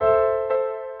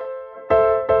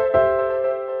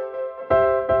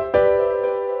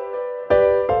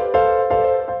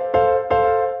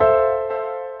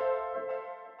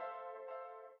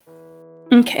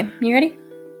Okay, you ready?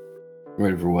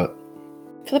 Ready for what?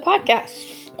 For the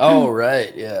podcast. Oh,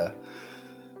 right, yeah.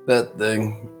 That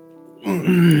thing.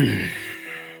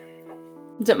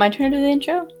 Is it my turn to do the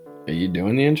intro? Are you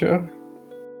doing the intro?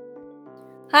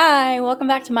 Hi, welcome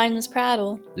back to Mindless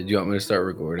Prattle. Did you want me to start I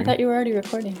recording? thought you were already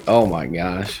recording. Oh my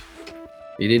gosh.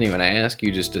 You didn't even ask,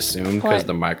 you just assumed because What?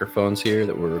 the microphone's here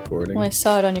that we're recording. Well, I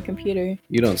saw it on your computer.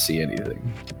 You don't see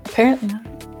anything. Apparently not.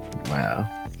 Wow.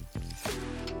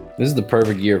 This is the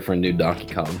perfect year for a new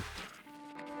Donkey Kong.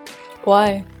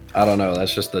 Why? I don't know,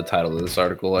 that's just the title of this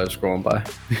article I was scrolling by.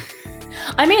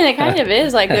 I mean, it kind of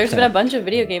is. Like, there's been a bunch of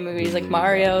video game movies, like New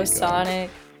Mario, Donkey Kong.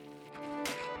 Sonic.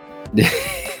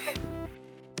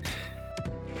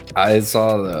 I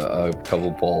saw a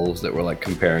couple polls that were like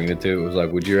comparing the two. It was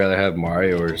like, would you rather have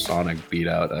Mario or Sonic beat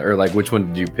out, or like which one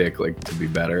did you pick like to be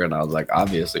better? And I was like,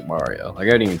 obviously Mario. Like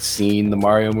I haven't even seen the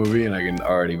Mario movie, and I can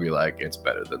already be like, it's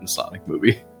better than the Sonic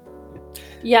movie.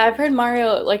 Yeah, I've heard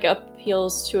Mario, like,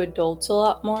 appeals to adults a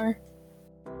lot more.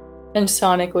 And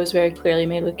Sonic was very clearly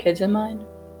made with kids in mind.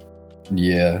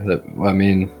 Yeah,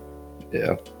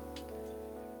 yeah.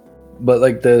 But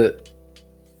like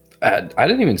I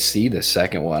didn't even see the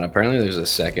second one. Apparently, there's a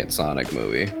second Sonic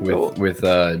movie with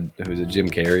who's it, Jim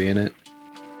Carrey in it.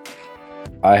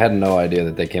 I had no idea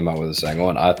that they came out with a second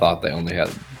one. I thought they only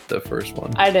had the first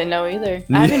one. I didn't know either.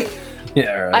 I haven't.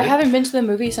 Yeah, right. I haven't been to the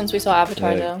movie since we saw Avatar,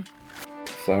 Right. though.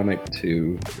 Sonic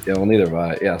 2. Yeah, well, neither have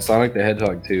I. Yeah, Sonic the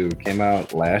Hedgehog 2 came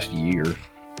out last year.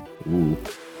 Ooh.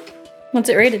 What's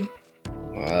it rated?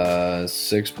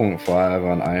 6.5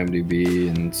 on IMDb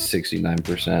and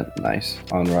 69% nice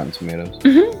on Rotten Tomatoes.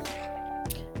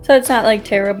 So it's not, like,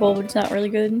 terrible, but it's not really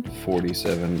good.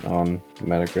 47 on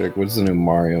Metacritic. What's the new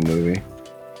Mario movie?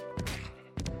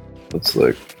 Let's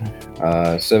look.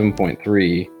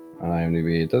 7.3 on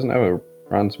IMDb. It doesn't have a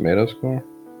Rotten Tomatoes score?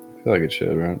 I feel like it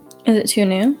should, right? Is it too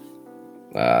new?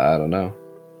 I don't know.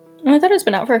 I thought it's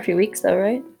been out for a few weeks, though,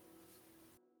 right?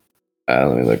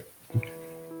 Let me look.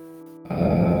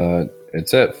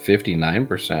 It's at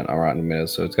 59% on Rotten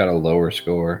Tomatoes, so it's got a lower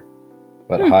score,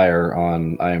 but higher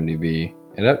on IMDb.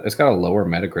 And it's got a lower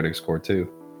Metacritic score, too.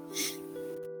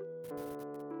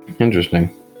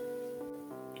 Interesting.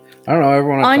 I don't know,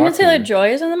 everyone I Anya talked to-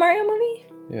 Taylor-Joy is in the Mario movie?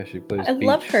 Yeah, she plays I Peach.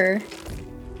 love her.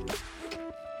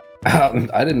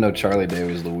 I didn't know Charlie Day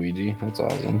was Luigi. That's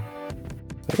awesome.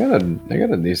 They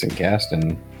got a decent cast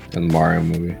in the Mario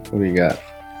movie. What do you got?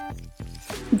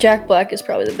 Jack Black is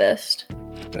probably the best.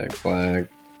 Jack Black.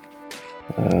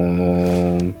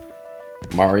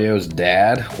 Mario's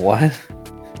dad. What?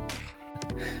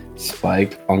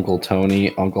 Spike, Uncle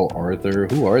Tony, Uncle Arthur.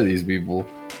 Who are these people?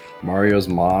 Mario's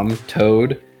mom,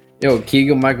 Toad. Yo,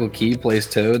 Keegan-Michael Key plays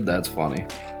Toad. That's funny.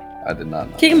 I did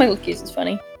not know. Keegan-Michael Key is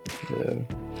funny. Yeah.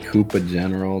 Koopa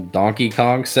General. Donkey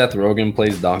Kong. Seth Rogen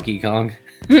plays Donkey Kong.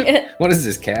 What is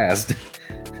this cast?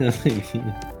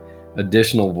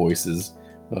 Additional voices.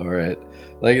 All right.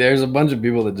 Like, there's a bunch of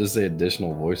people that just say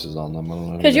additional voices on them. I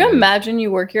don't know. Could you imagine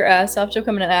you work your ass off to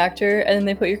become an actor and then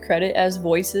they put your credit as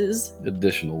voices?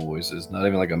 Additional voices. Not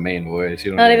even like a main voice.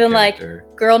 You don't Not need a even like character.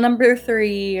 girl number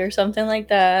 3 or something like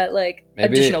that. Like,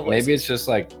 additional voices. Maybe it's just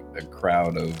like a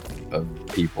crowd of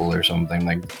people or something,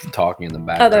 like talking in the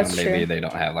background. that's Maybe true. they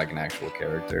don't have like an actual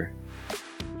character.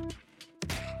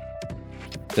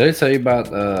 Did I tell you about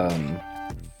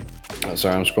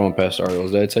sorry, I'm scrolling past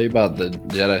articles. Did I tell you about the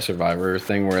Jedi Survivor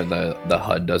thing where the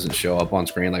HUD doesn't show up on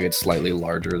screen, like it's slightly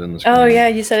larger than the screen? Oh, yeah,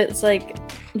 you said it's like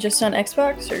just on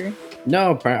Xbox or?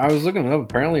 No, I was looking it up.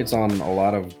 Apparently it's on a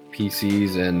lot of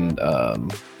PCs and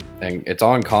it's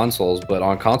on consoles, but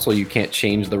on console you can't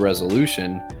change the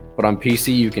resolution, but on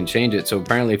PC you can change it. So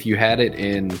apparently if you had it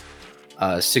in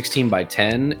 16 by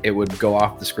 10, it would go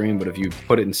off the screen, but if you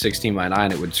put it in 16 by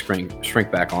 9, it would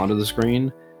shrink back onto the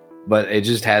screen. But it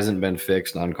just hasn't been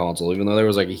fixed on console, even though there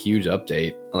was like a huge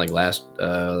update like last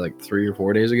like 3 or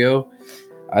 4 days ago.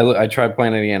 I tried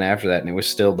playing it again after that, and it was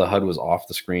still, the HUD was off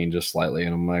the screen just slightly,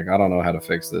 and I'm like, I don't know how to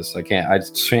fix this. I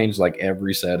changed like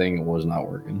every setting. It was not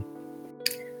working.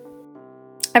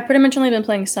 I've pretty much only been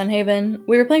playing Sunhaven.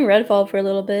 We were playing Redfall for a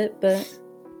little bit, but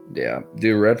Yeah,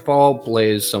 dude, Redfall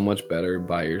plays so much better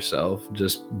by yourself,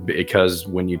 just because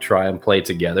when you try and play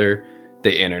together,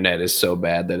 the internet is so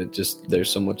bad that there's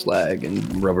so much lag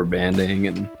and rubber banding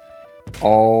and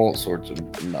all sorts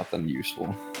of nothing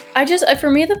useful. for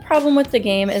me, the problem with the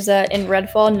game is that in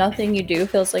Redfall, nothing you do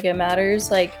feels like it matters.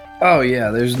 Like, oh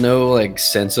yeah, there's no like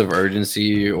sense of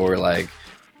urgency or like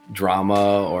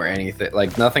drama or anything.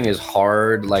 Like nothing is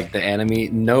hard. Like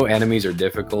no enemies are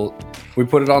difficult. We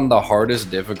put it on the hardest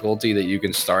difficulty that you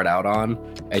can start out on,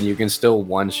 and you can still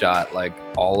one shot like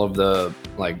all of the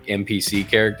like NPC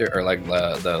character or like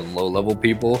the low level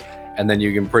people, and then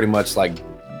you can pretty much like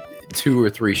 2 or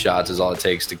 3 shots is all it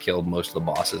takes to kill most of the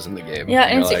bosses in the game. Yeah,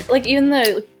 and it's like even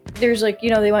there's like,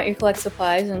 they want you to collect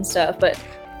supplies and stuff, but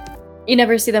you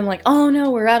never see them like, oh no,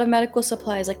 we're out of medical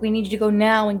supplies, like we need you to go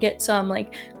now and get some,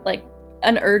 like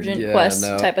an urgent quest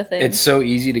type of thing. It's so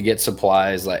easy to get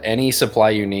supplies, like any supply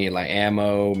you need, like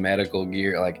ammo, medical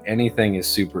gear, like anything is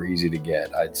super easy to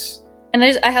get.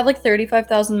 I have like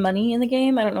 35,000 money in the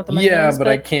game. I don't know what the money is. Yeah, but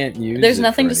I can't use it. There's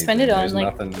nothing to spend it on. There's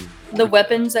like nothing the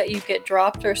weapons that you get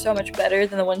dropped are so much better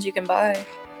than the ones you can buy.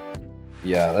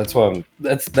 Yeah, that's why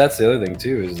that's the other thing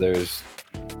too, is there's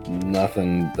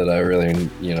nothing that I really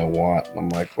want. I'm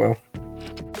like, well,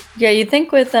 yeah, you'd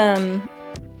think with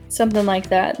something like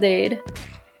that they'd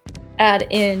add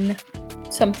in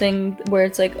something where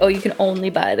it's like, oh, you can only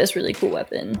buy this really cool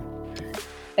weapon,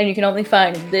 and you can only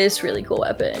find this really cool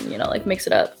weapon, like mix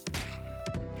it up.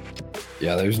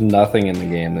 Yeah, there's nothing in the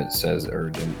game that says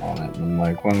urgent on it. And I'm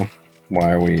like, well,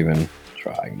 why are we even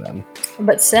trying then?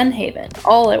 But Sunhaven,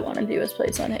 all I want to do is play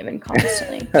Sunhaven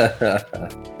constantly.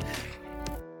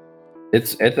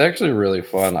 It's actually really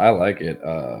fun. I like it.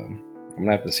 I'm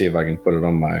gonna have to see if I can put it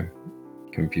on my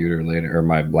computer later, or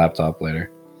my laptop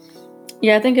later.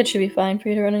 Yeah, I think it should be fine for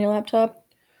you to run on your laptop.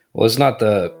 Well, it's not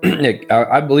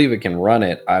I believe it can run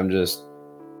it. I'm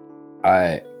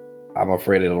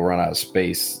afraid it'll run out of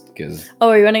space because. Oh,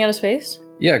 are you running out of space?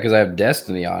 Yeah, because I have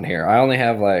Destiny on here. I only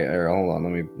have hold on,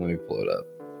 let me pull it up.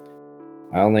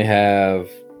 I only have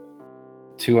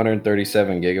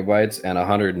 237 gigabytes, and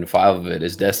 105 of it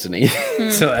is Destiny.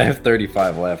 So I have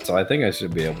 35 left. So I think I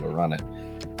should be able to run it.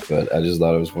 But I just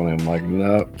thought it was funny. I'm like,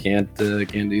 no, can't do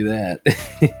that.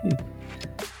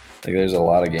 Like there's a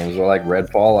lot of games where like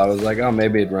Redfall, I was like, oh,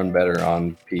 maybe it'd run better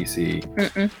on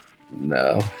PC.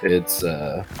 No,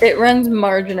 it runs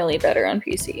marginally better on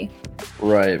PC.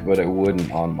 Right, but it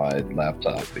wouldn't on my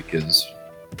laptop because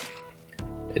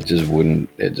it just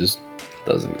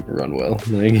doesn't run well.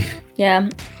 Like, yeah,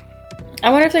 I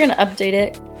wonder if they're gonna update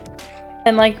it.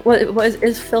 And like, what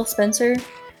is Phil Spencer,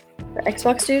 the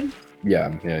Xbox dude?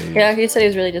 Yeah. He said he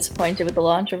was really disappointed with the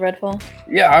launch of Redfall.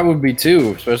 Yeah, I would be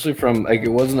too, especially from like, it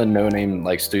wasn't a no-name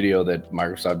like studio that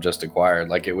Microsoft just acquired.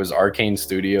 Like it was Arcane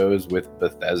Studios with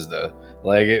Bethesda.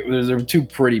 Like there were 2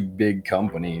 pretty big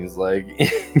companies. Like.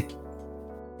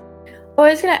 Oh,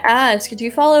 I was gonna ask, do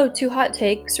you follow Too Hot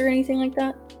Takes or anything like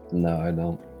that? No, I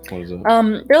don't. What is it?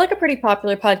 They're like a pretty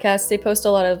popular podcast. They post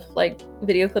a lot of like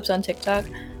video clips on TikTok.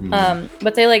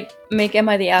 But they like make Am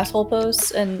I the Asshole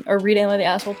posts or read Am I the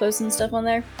Asshole posts and stuff on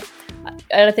there.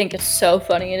 And I think it's so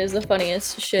funny. It is the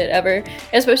funniest shit ever.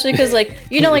 Especially because like,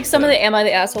 like some of the Am I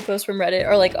the Asshole posts from Reddit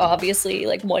are like obviously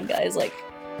like one guy's like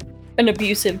an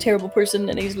abusive, terrible person,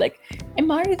 and he's like,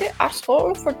 am I the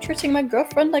asshole for treating my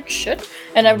girlfriend like shit?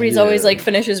 And everybody's always like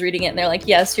finishes reading it and they're like,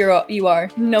 yes, you are.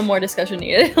 No more discussion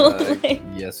needed. Like,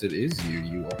 yes, it is you.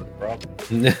 You are the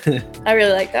problem. I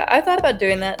really like that. I thought about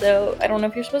doing that though. I don't know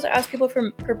if you're supposed to ask people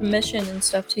for permission and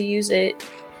stuff to use it.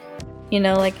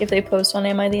 Like if they post on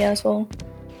Am I the Asshole?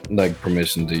 Like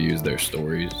permission to use their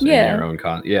stories in Yeah. their own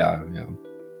Yeah.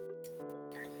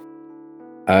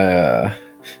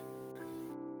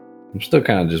 I'm still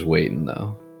kind of just waiting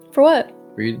though. For what?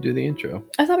 For you to do the intro.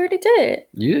 I thought we already did it.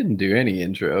 You didn't do any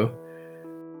intro.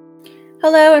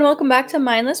 Hello and welcome back to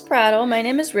Mindless Prattle. My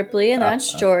name is Ripley and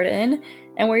that's Jordan.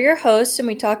 And we're your hosts and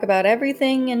we talk about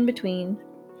everything in between.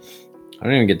 I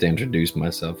don't even get to introduce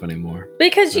myself anymore.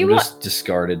 Because I'm just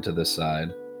discarded to the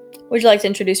side. Would you like to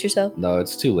introduce yourself? No,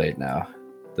 it's too late now.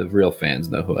 The real fans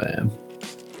know who I am.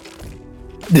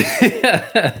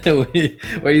 Why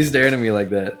are you staring at me like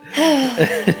that?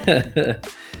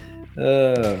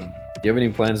 Do you have any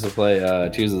plans to play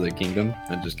Tears of the Kingdom?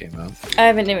 That just came out. I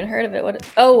haven't even heard of it.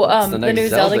 The new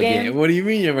Zelda game? What do you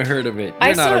mean you haven't heard of it?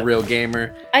 You're not a real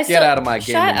gamer. Get out of my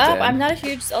game. Shut up! I'm not a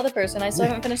huge Zelda person. I still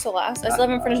haven't finished I still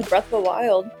haven't finished Breath of the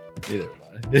Wild. Neither am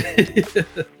I.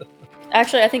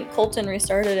 Actually, I think Colton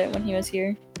restarted it when he was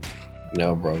here.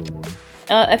 No, probably.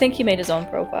 I think he made his own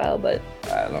profile, but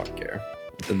I don't care.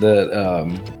 I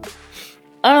don't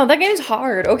know, that game's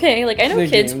hard. Okay, like I know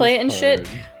kids play it and shit,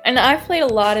 and I've played a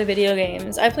lot of video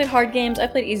games. I've played hard games,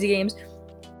 I've played easy games.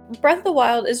 Breath of the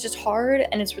Wild is just hard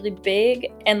and it's really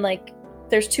big and like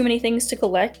there's too many things to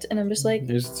collect, and I'm just like,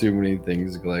 there's too many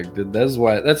things to collect. That's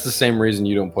the same reison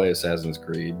you don't play Assassin's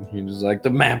Creed. You're just like,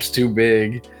 the map's too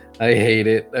big. I hate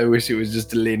it. I wish it was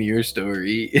just a linear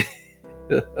story.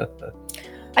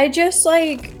 I just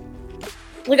like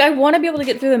like I want to be able to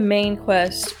get through the main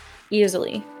quest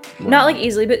easily. Right. Not like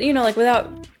easily, but you know, like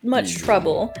without much Easily.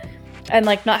 trouble, and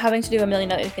like not having to do a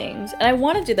million other things. And I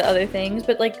want to do the other things,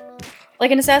 but like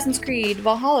in Assassin's Creed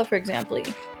Valhalla, for example,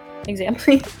 For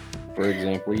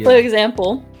example, yeah. for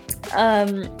example,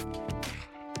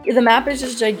 the map is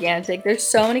just gigantic. There's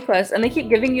so many quests, and they keep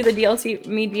giving you the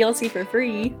DLC for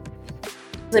free.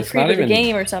 It's free to the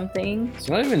game or something. It's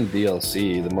not even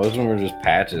DLC. The most of them are just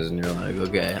patches, and you're like,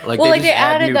 okay. Like, well, they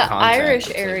added the content Irish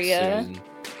that's, area, like,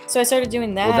 so I started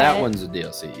doing that. Well, that one's a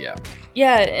DLC, yeah.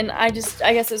 Yeah, and I guess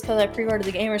it's because I pre-ordered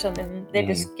the game or something. They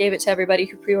just gave it to everybody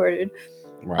who pre-ordered.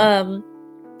 Right.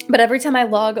 But every time I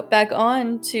log back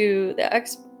on to the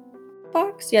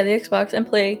Xbox, and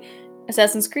play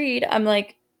Assassin's Creed, I'm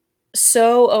like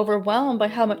so overwhelmed by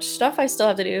how much stuff I still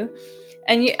have to do.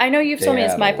 And I know you've told me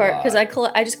it's my part because I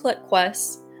just collect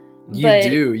quests. You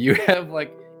do. You have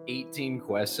like 18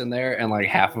 quests in there, and like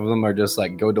half of them are just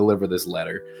like, go deliver this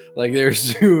letter. Like, they're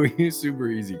super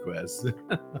easy quests.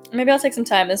 Maybe I'll take some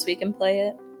time this week and play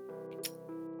it.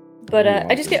 But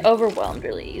I just get overwhelmed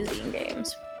really easy in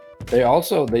games.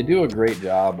 They do a great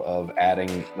job of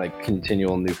adding like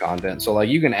continual new content. So like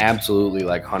you can absolutely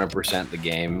like 100% the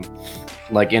game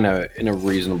like in a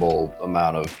reasonable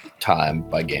amount of time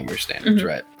by gamer standards,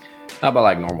 right? Not by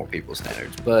like normal people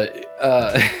standards, but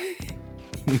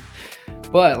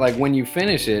but like when you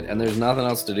finish it and there's nothing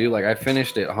else to do, like I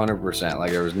finished it 100%.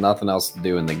 Like there was nothing else to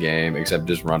do in the game except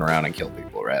just run around and kill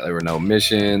people, right? There were no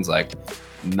missions, like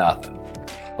nothing.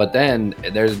 But then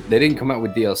they didn't come out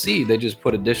with DLC. They just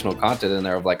put additional content in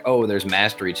there of like, oh, there's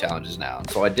mastery challenges now.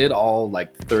 So I did all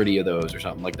like 30 of those or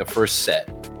something, like the first set,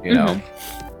 you know?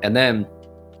 And then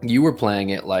you were playing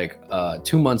it like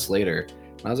 2 months later.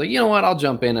 And I was like, you know what? I'll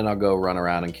jump in and I'll go run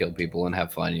around and kill people and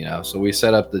have fun, you know? So we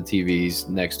set up the TVs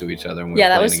next to each other. And we were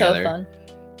that was together. So fun.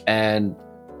 And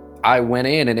I went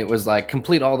in and it was like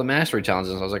complete all the mastery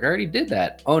challenges. I was like, I already did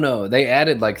that. Oh no, they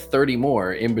added like 30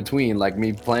 more in between, like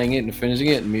me playing it and finishing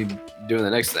it and me doing the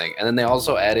next thing. And then they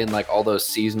also add in like all those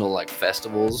seasonal like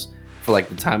festivals for like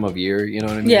the time of year, you know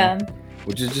what I mean? Yeah.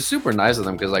 Which is just super nice of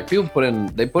them because like people put in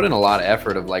a lot of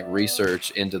effort of like research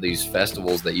into these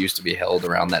festivals that used to be held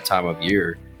around that time of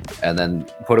year, and then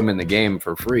put them in the game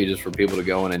for free just for people to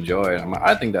go and enjoy.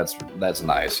 I think that's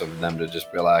nice of them to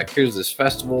just be like, here's this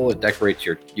festival, it decorates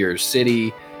your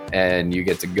city, and you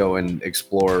get to go and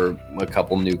explore a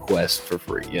couple new quests for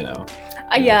free, you know?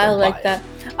 Yeah, I like that.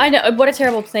 I know what a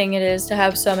terrible thing it is to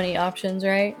have so many options,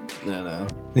 right? No.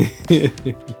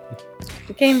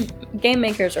 Game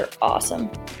makers are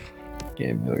awesome.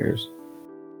 Game makers.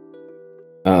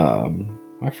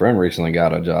 My friend recently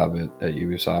got a job at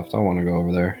Ubisoft. I want to go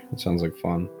over there. It sounds like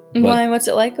fun. Why? What's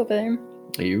it like over there?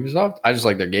 At Ubisoft? I just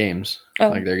like their games.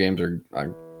 Like their games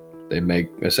are. They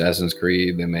make Assassin's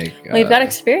Creed. They make. Well, you've got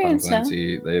experience now.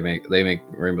 They make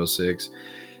Rainbow Six.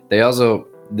 They also,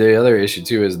 the other issue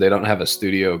too is they don't have a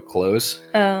studio close.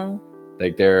 Oh.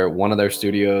 Like one of their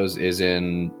studios is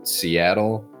in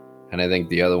Seattle, and I think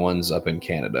the other one's up in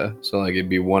Canada. So like it'd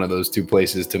be one of those two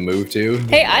places to move to.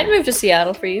 Hey, I'd move to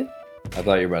Seattle for you. I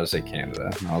thought you were about to say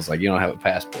Canada. And I was like, you don't have a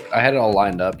passport. I had it all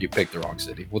lined up. You picked the wrong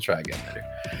city. We'll try again later.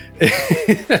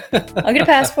 I'll get a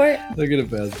passport. I'll get a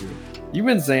passport. You've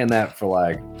been saying that for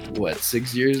like, what,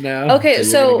 6 years now? Okay,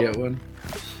 so get one?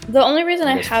 The only reason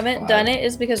I haven't done it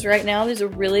is because right now there's a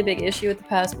really big issue with the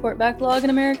passport backlog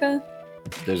in America.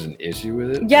 There's an issue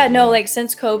with it? Yeah, no, like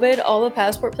since COVID, all the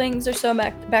passport things are so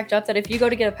backed up that if you go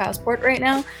to get a passport right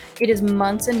now, it is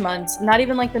months and months. Not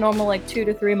even like the normal like 2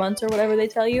 to 3 months or whatever they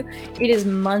tell you. It is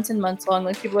months and months long.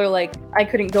 Like people are like, I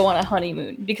couldn't go on a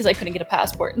honeymoon because I couldn't get a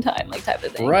passport in time, like type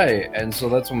of thing. Right, and so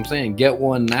that's what I'm saying. Get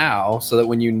one now so that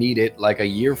when you need it, like a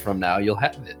year from now, you'll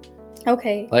have it.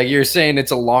 Okay. Like you're saying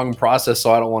it's a long process,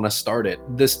 so I don't want to start it.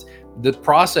 The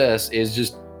process is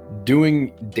just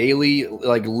doing daily,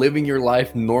 like living your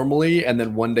life normally, and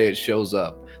then one day it shows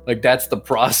up. Like that's the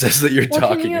process that you're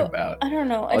talking about. I don't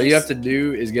know. All you have to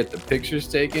do is get the pictures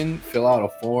taken, fill out a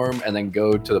form, and then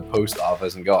go to the post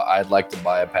office and go, I'd like to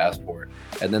buy a passport.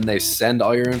 And then they send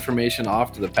all your information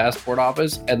off to the passport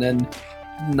office, and then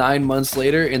 9 months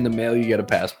later in the mail you get a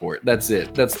passport. That's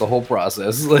it. That's the whole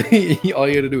process. Like all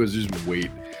you got to do is just wait.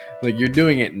 Like you're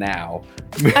doing it now.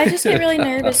 I just get really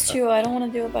nervous too. I don't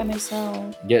want to do it by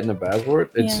myself. Getting a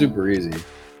passport? It's super easy.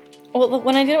 Well,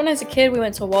 when I did it when I was a kid, we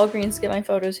went to Walgreens to get my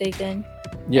photos taken.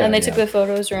 Yeah. And they took the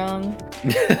photos wrong.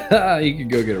 You could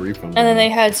go get a refund. And then they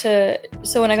had to.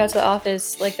 So when I got to the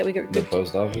office, like that we could. The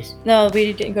post office? No,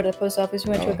 we didn't go to the post office.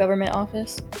 We went to a government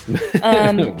office.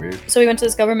 Weird. So we went to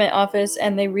this government office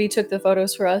and they retook the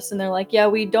photos for us. And they're like, yeah,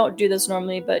 we don't do this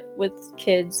normally, but with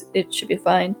kids, it should be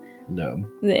fine. No.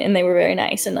 And they were very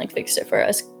nice and like fixed it for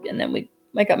us. And then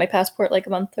I got my passport like a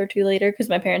month or two later because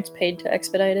my parents paid to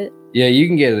expedite it. Yeah, you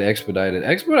can get it expedited.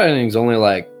 Expediting is only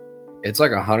like, it's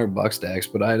like $100 to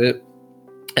expedite it.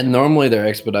 And normally their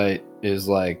expedite is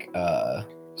like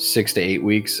 6 to 8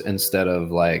 weeks instead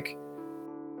of like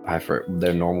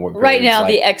their normal. Right now,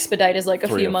 like the expedite is like a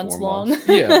few months long.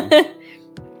 Yeah,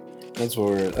 that's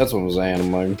what I'm saying.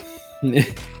 I'm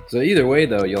like, so either way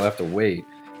though, you'll have to wait.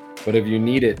 But if you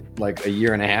need it like a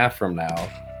year and a half from now,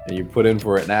 and you put in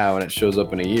for it now, and it shows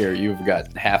up in a year, you've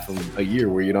got half of a year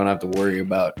where you don't have to worry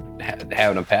about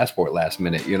having a passport last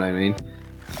minute. You know what I mean?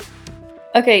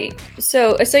 Okay,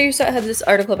 so I saw you had this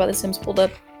article about The Sims pulled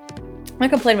up. I'm not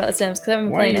complaining about The Sims because I haven't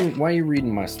been playing it. Why are you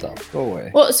reading my stuff? Go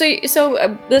away. Well, so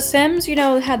The Sims,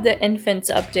 had the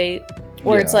infants update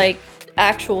where it's like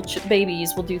actual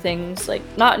babies will do things like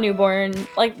not newborn.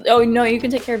 Like, oh no, you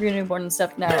can take care of your newborn and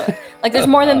stuff now. Like, there's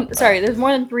more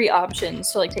than 3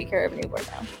 options to like take care of a newborn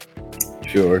now.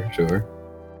 Sure.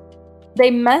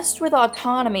 They messed with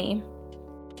autonomy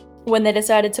when they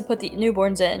decided to put the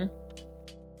newborns in.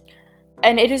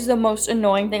 And it is the most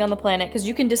annoying thing on the planet because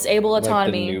you can disable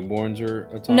autonomy. Like the newborns are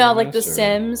autonomous? No, like the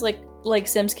Sims, like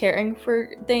Sims caring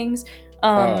for things.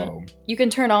 You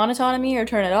can turn on autonomy or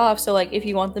turn it off. So like if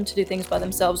you want them to do things by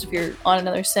themselves, if you're on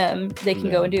another Sim, they can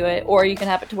go and do it. Or you can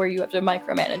have it to where you have to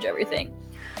micromanage everything.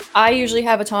 I usually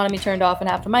have autonomy turned off and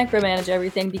have to micromanage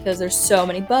everything because there's so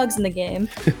many bugs in the game.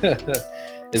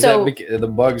 Is that the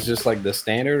bugs just like the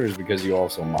standard, or is it because you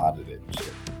also modded it and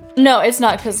shit? No, it's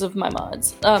not because of my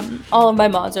mods. All of my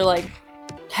mods are like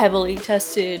heavily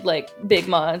tested, like big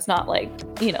mods, not like,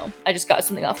 I just got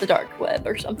something off the dark web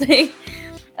or something.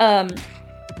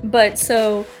 But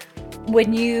so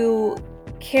when you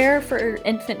care for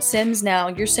infant Sims now,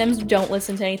 your Sims don't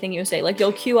listen to anything you say. Like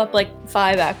you'll queue up like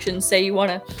 5 actions, say you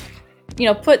want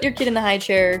to, put your kid in the high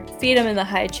chair, feed him in the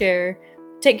high chair,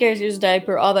 take care of his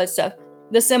diaper, all that stuff.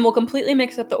 The Sim will completely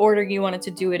mix up the order you wanted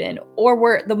to do it in. Or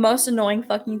where the most annoying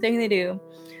fucking thing they do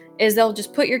is they'll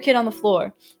just put your kid on the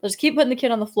floor. They'll just keep putting the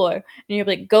kid on the floor. And you're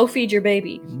like, go feed your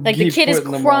baby. Like the kid is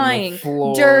crying,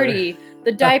 dirty.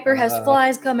 The diaper has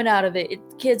flies coming out of it.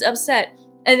 The kid's upset.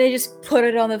 And they just put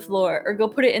it on the floor or go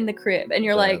put it in the crib. And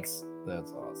you're that's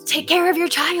awesome. Take care of your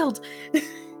child.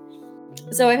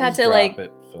 So I've had to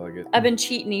I've been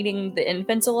cheating eating the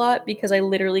infants a lot because I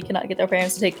literally cannot get their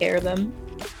parents to take care of them.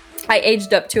 I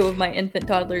aged up 2 of my infant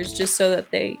toddlers just so that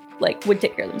they would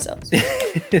take care of themselves.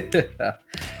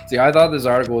 See, I thought this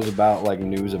article was about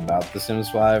news about The Sims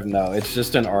 5. No, it's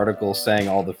just an article saying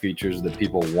all the features that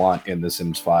people want in The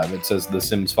Sims 5. It says The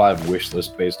Sims 5 wish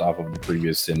list based off of the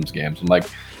previous Sims games. I'm like,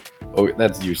 oh,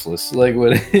 that's useless. Like,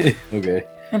 what? Okay.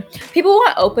 People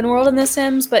want open world in The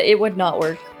Sims, but it would not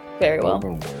work very well.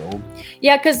 Open world?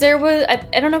 Yeah, because there was,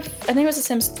 I don't know, I think it was The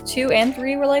Sims 2 and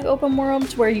 3 were like open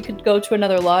worlds where you could go to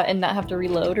another lot and not have to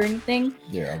reload or anything.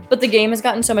 Yeah. But the game has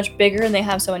gotten so much bigger and they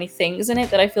have so many things in it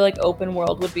that I feel like open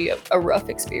world would be a rough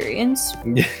experience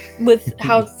with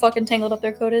how fucking tangled up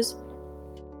their code is.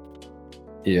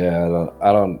 Yeah,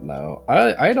 I don't know.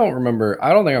 I don't remember.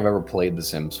 I don't think I've ever played The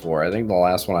Sims 4. I think the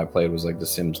last one I played was like The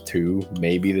Sims 2,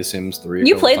 maybe The Sims 3.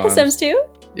 You played The Sims 2?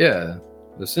 Yeah.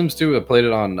 The Sims 2, I played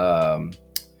it on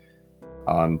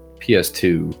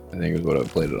PS2, I think is what I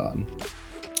played it on.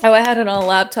 Oh, I had it on a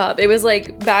laptop. It was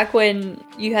like back when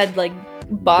you had like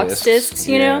box discs,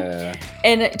 you know?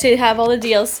 And to have all the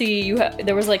DLC,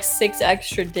 there was like 6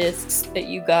 extra discs that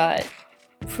you got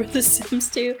for The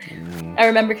Sims 2. I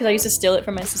remember because I used to steal it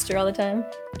from my sister all the time.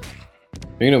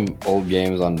 Speaking of old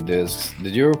games on discs,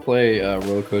 did you ever play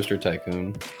Roller Coaster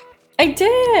Tycoon? I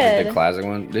did. Like the classic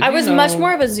one? I was much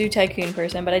more of a Zoo Tycoon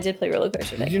person, but I did play Roller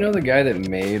Coaster Tycoon. Did you know the guy that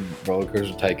made Roller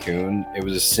Coaster Tycoon? It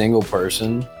was a single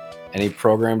person, and he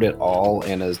programmed it all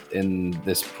in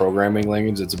this programming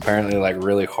language. It's apparently like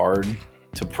really hard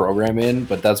to program in,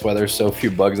 but that's why there's so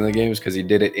few bugs in the games, because he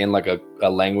did it in like a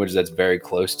language that's very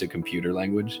close to computer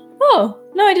language. Oh,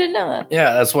 no, I didn't know that.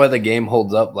 Yeah, that's why the game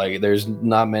holds up. Like, there's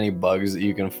not many bugs that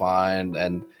you can find,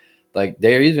 and like I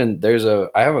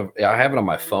have it on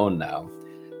my phone now.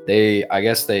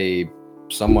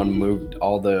 Someone moved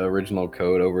all the original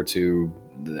code over to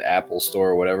the Apple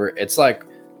Store or whatever. It's like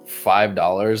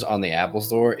 $5 on the Apple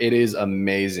Store. It is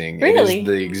amazing. Really? It is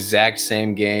the exact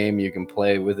same game. You can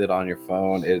play with it on your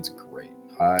phone. It's great.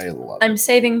 I love it. I'm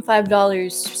saving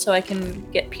 $5 so I can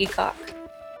get Peacock.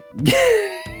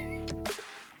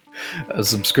 A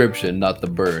subscription, not the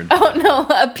bird. Oh no,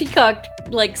 a Peacock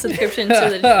subscription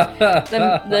to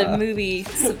the movie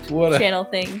channel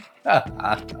thing.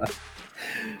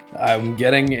 I'm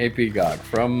getting a peacock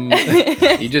from.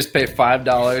 You just pay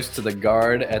 $5 to the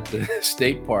guard at the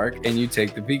state park, and you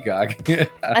take the peacock.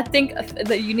 I think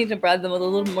that you need to bribe them with a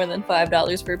little more than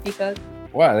 $5 for a peacock.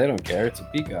 Why? They don't care. It's a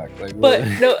peacock. Like, but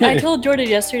no, I told Jordan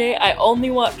yesterday I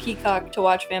only want Peacock to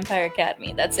watch Vampire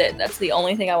Academy. That's it. That's the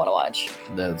only thing I want to watch.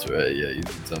 That's right. Yeah, you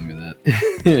did tell me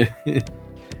that.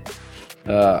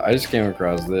 I just came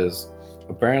across this.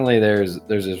 Apparently, there's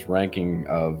this ranking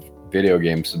of video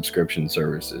game subscription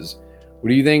services. What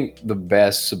do you think the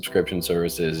best subscription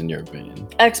service is in your opinion?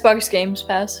 Xbox Games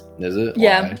Pass. Is it?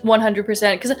 Yeah,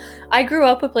 100%. Because I grew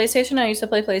up with PlayStation. I used to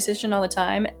play PlayStation all the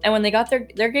time. And when they got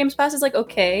their Games Pass is like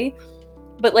okay,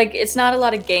 but like it's not a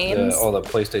lot of games. The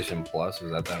PlayStation Plus,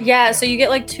 is that? Yeah, so you get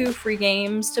like 2 free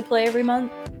games to play every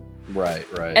month. Right.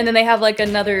 And then they have like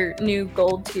another new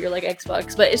gold tier like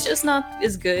Xbox, but it's just not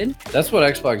as good. That's what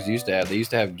Xbox used to have. They used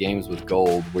to have games with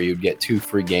gold where you'd get 2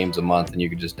 free games a month and you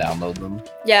could just download them.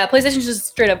 Yeah, PlayStation just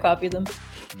straight up copied them.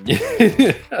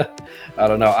 I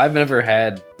don't know. I've never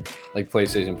had like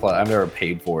PlayStation Plus. I've never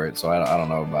paid for it, so I don't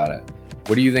know about it.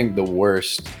 What do you think the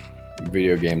worst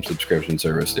video game subscription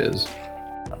service is?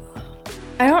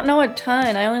 I don't know a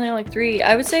ton. I only know like 3.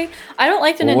 I would say I don't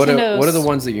like the Nintendo. What are the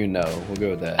ones that you know? We'll go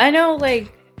with that. I know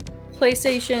like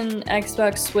PlayStation,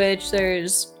 Xbox, Switch.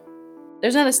 There's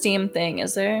not a Steam thing,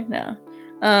 is there? No.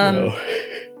 No.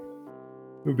 It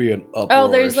would be an uproar.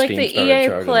 There's like the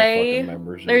EA Play.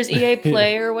 There's EA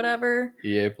Play or whatever.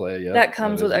 EA Play, yeah. That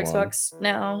comes with Xbox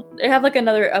now. They have like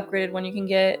another upgraded one you can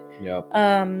get. Yep.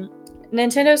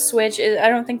 Nintendo Switch is. I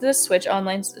don't think the Switch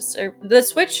the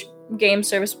Switch game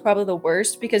service is probably the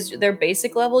worst because their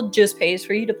basic level just pays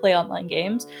for you to play online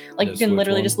games. Like you can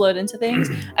literally just load into things,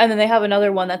 and then they have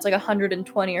another one that's like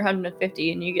 120 or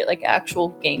 150, and you get like actual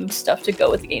game stuff to go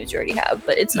with the games you already have.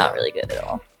 But it's not really good at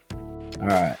all. All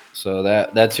right, so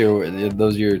those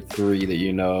are your 3 that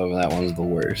you know of, and that one's the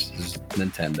worst. Is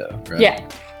Nintendo, right? Yeah.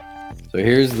 So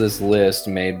here's this list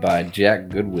made by Jack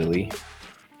Goodwillie.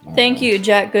 Thank you,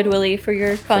 Jack Goodwillie, for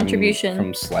your contribution.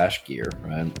 From Slash Gear,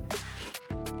 right?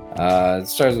 It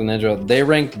starts with an intro. They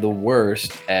ranked the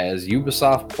worst as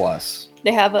Ubisoft Plus.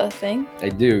 They have a thing?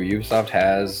 They do. Ubisoft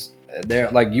has.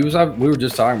 They're like Ubisoft. We were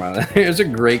just talking about it. It's a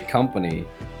great company,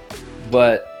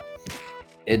 but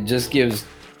it just gives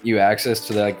you access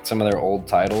to like some of their old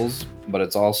titles. But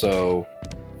it's also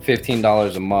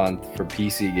 $15 a month for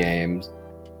PC games.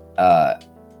 But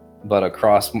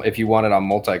if you want it on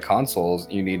multi-consoles,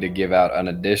 you need to give out an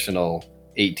additional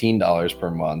 $18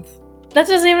 per month. That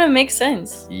doesn't even make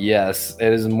sense. Yes,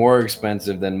 it is more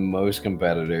expensive than most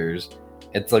competitors.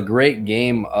 It's a great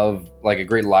game of like a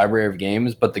great library of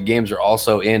games, but the games are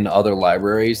also in other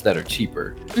libraries that are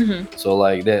cheaper. Mm-hmm. So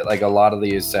like a lot of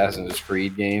the Assassin's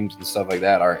Creed games and stuff like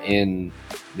that are in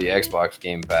the Xbox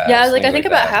Game Pass. Yeah, I think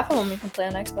about half of them you can play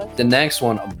on Xbox. The next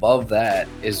one above that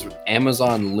is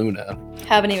Amazon Luna.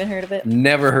 Haven't even heard of it.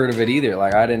 Never heard of it either.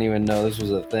 Like I didn't even know this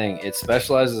was a thing. It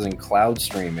specializes in cloud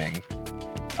streaming.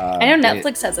 I know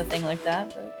Netflix has a thing like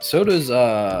that. But... So does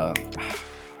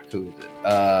who is it?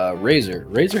 Razer.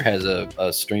 Razer has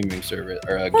a streaming service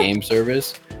or a game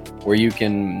service where you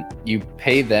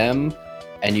pay them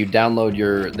and you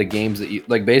download the games that you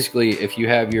like. Basically, if you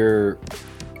have your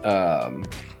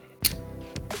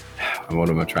what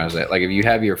am I trying to say? Like if you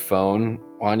have your phone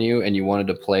on you and you wanted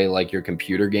to play like your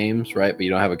computer games, right? But you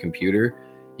don't have a computer,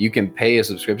 you can pay a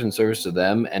subscription service to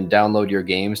them and download your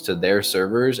games to their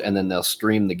servers, and then they'll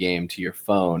stream the game to your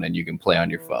phone and you can play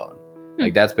on your phone.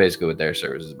 Like that's basically what their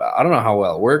service is about. I don't know how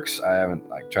well it works. I haven't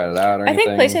like tried it out or anything.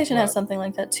 I think PlayStation has something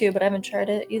like that too, but I haven't tried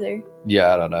it either.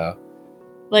 Yeah, I don't know.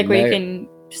 Like where you can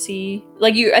see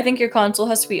like I think your console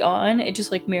has to be on. It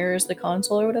just like mirrors the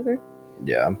console or whatever.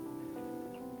 Yeah.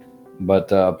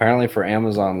 But apparently for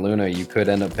Amazon Luna, you could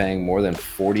end up paying more than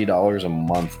 $40 a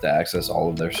month to access all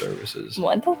of their services.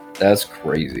 What? That's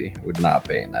crazy. Would not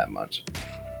paying that much.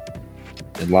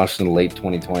 It launched in late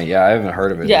 2020. Yeah, I haven't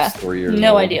heard of it. Yeah, it's 3 years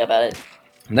no old. idea about it.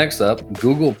 Next up,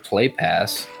 Google Play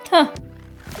Pass. Huh.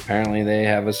 Apparently they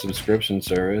have a subscription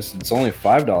service. It's only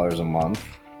 $5 a month,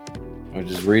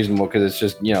 which is reasonable because it's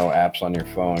just, apps on your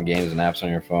phone, games and apps on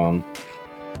your phone.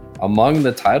 Among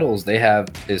the titles they have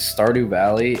is Stardew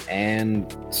Valley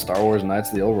and Star Wars Knights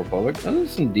of the Old Republic. Those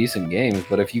are some decent games,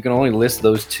 but if you can only list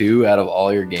those 2 out of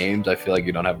all your games, I feel like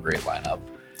you don't have a great lineup.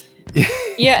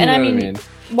 Yeah, and I mean,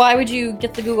 why would you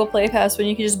get the Google Play Pass when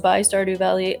you can just buy Stardew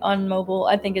Valley on mobile?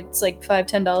 I think it's like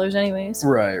 $5-10 anyways.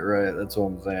 Right. That's what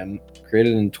I'm saying.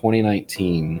 Created in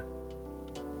 2019.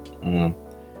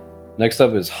 Next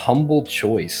up is Humble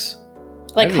Choice.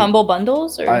 Like Humble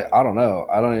Bundles? Or I don't know.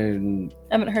 I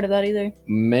haven't heard of that either.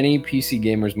 Many PC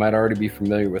gamers might already be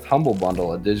familiar with Humble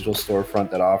Bundle, a digital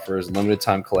storefront that offers limited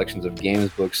time collections of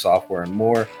games, books, software, and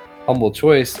more. Humble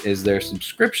Choice is their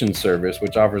subscription service,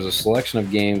 which offers a selection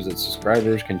of games that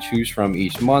subscribers can choose from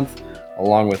each month,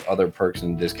 along with other perks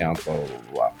and discounts, blah, blah,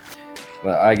 blah, blah.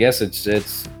 But I guess it's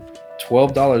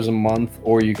 $12 a month,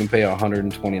 or you can pay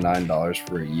 $129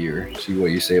 for a year. See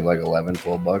what you save, like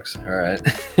 $11-12.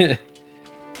 All right.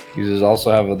 Users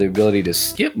also have the ability to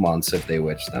skip months if they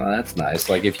wish. Now that's nice.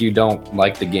 Like if you don't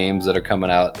like the games that are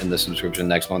coming out in the subscription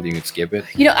next month, you can skip it.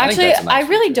 You know, actually, I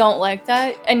really don't like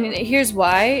that, and here's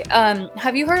why.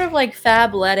 Have you heard of like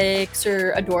Fabletics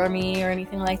or Adore Me or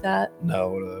anything like that? No,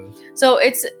 what are those? So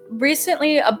it's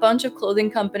recently a bunch of clothing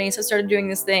companies have started doing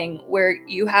this thing where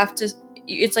you have to.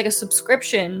 It's like a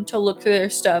subscription to look through their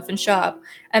stuff and shop,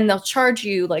 and they'll charge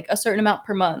you like a certain amount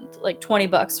per month, like $20,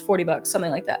 $40,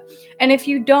 something like that. And if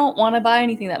you don't want to buy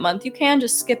anything that month, you can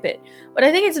just skip it. But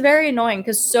I think it's very annoying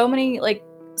because so many like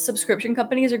subscription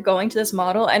companies are going to this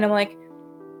model, and I'm like,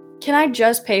 can I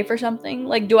just pay for something?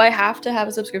 Like, do I have to have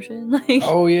a subscription? Like,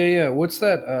 oh yeah. What's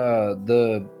that?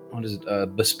 What is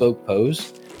it? Bespoke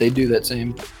Pose. They do that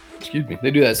same. Excuse me. They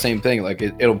do that same thing. Like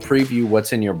it'll preview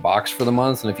what's in your box for the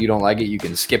month, and if you don't like it, you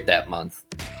can skip that month.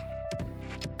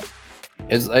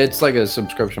 It's like a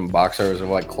subscription box service of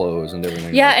like clothes and different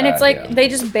things. Yeah, like and it's like they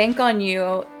just bank on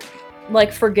you,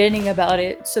 like forgetting about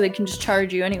it, so they can just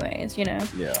charge you anyways. You know.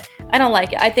 Yeah. I don't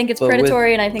like it. I think it's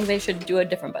predatory, and I think they should do a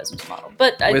different business model.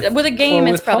 But with a game,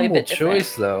 it's probably a bit different.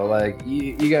 Choice though, like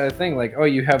you got to think like, oh,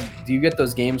 do you get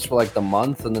those games for like the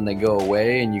month and then they go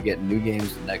away and you get new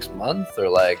games the next month, or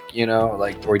like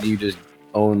or do you just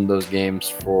own those games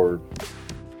for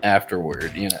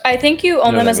afterward? You know. I think you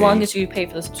own them as long as you pay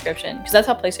for the subscription, because that's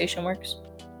how PlayStation works.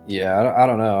 Yeah, I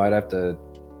don't know. I'd have to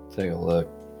take a look.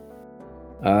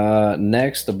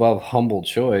 Next, above Humble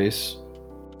Choice,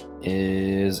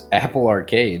 is Apple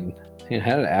Arcade.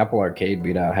 How did Apple Arcade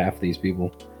beat out half these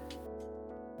people?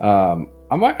 Apple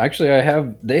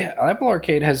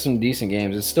Arcade has some decent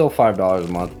games. It's still $5 a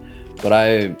month, but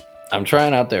I'm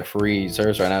trying out their free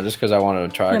service right now just because I wanted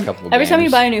to try a couple of games. Every time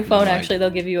you buy a new phone, actually, they'll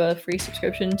give you a free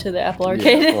subscription to the Apple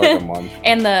Arcade for like a month.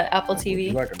 And the Apple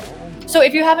TV. So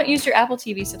if you haven't used your Apple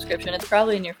TV subscription, it's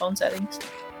probably in your phone settings.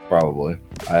 Probably.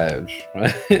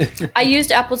 I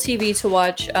used Apple TV to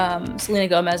watch Selena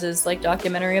Gomez's like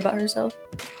documentary about herself.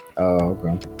 Oh,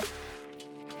 okay.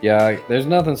 Yeah, there's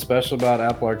nothing special about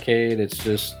Apple Arcade. It's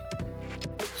just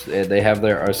they have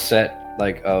a set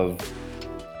like of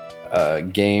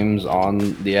games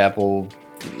on the Apple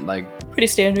pretty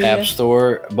standard App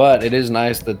Store, but it is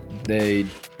nice that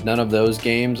none of those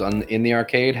games in the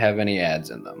arcade have any ads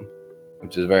in them,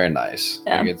 which is very nice.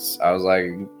 Yeah. I was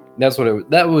like,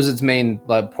 that was its main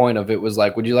point of it, was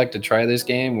like, would you like to try this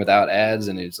game without ads?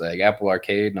 And it's like Apple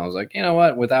Arcade, and I was like, you know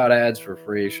what, without ads for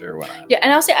free, sure, why not? Yeah,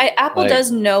 and I'll say Apple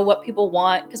does know what people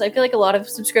want, because I feel like a lot of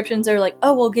subscriptions are like,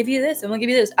 oh, we'll give you this and we'll give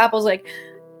you this. Apple's like,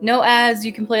 no ads,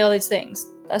 you can play all these things.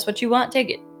 That's what you want, take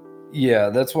it. Yeah,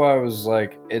 that's why I was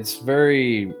like, it's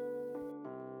very,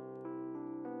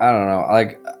 I don't know,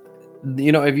 like,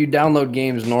 if you download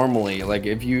games normally, like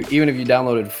even if you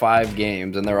downloaded 5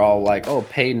 games and they're all like, oh,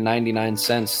 pay 99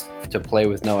 cents to play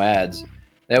with no ads,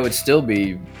 that would still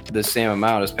be the same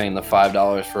amount as paying the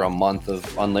 $5 for a month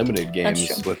of unlimited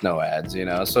games with no ads,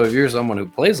 So if you're someone who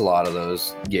plays a lot of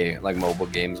those like mobile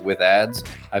games with ads,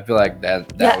 I feel like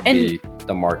that would be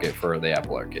the market for the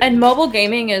Apple Arcade. And mobile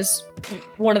gaming is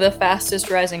one of the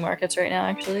fastest rising markets right now,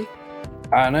 actually.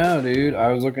 I know, dude. I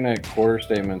was looking at quarter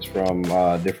statements from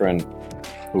different.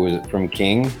 Who is it? From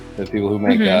King, the people who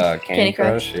make Candy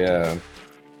Crush. Yeah,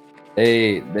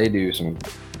 they do some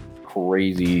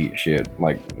crazy shit.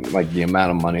 Like the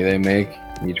amount of money they make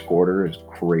each quarter is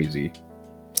crazy.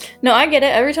 No, I get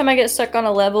it. Every time I get stuck on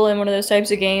a level in one of those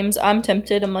types of games, I'm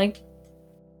tempted. I'm like,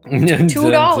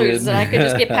 $2, and I could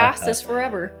just get past this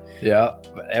forever. Yeah,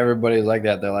 but everybody's like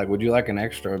that. They're like, would you like an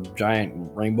extra giant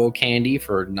rainbow candy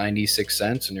for 96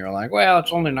 cents? And you're like, well,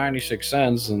 it's only 96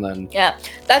 cents. And then... Yeah,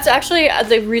 that's actually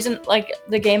the reason, like,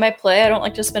 the game I play, I don't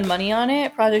like to spend money on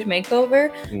it, Project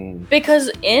Makeover, because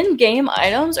in-game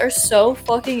items are so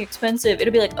fucking expensive.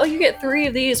 It'll be like, oh, you get 3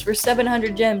 of these for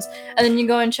 700 gems. And then you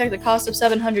go and check the cost of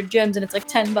 700 gems, and it's like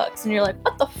 $10. And you're like,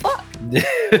 what the fuck?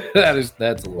 that's a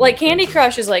little like, Candy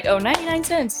Crush is like, oh, 99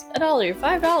 cents, $1,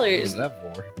 $5. What is that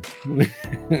for?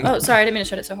 Oh, sorry, I didn't mean to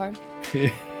shut it so hard.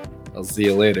 I'll see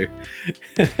you later.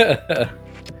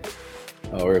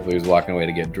 Oh, Ripley was walking away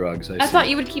to get drugs. I thought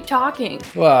you would keep talking.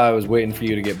 Well, I was waiting for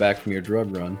you to get back from your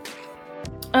drug run.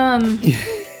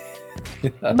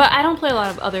 But I don't play a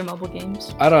lot of other mobile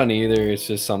games. I don't either. It's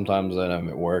just sometimes when I'm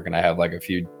at work and I have like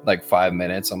 5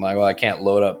 minutes. I'm like, well, I can't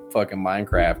load up fucking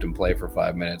Minecraft and play for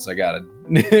 5 minutes. I gotta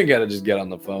just get on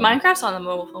the phone. Minecraft's on the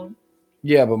mobile phone.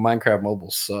 Yeah, but Minecraft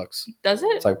Mobile sucks. Does it?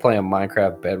 It's like playing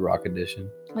Minecraft Bedrock Edition.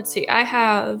 Let's see. I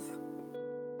have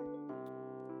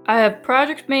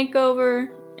Project Makeover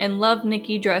and Love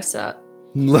Nikki Dress Up.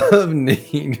 Love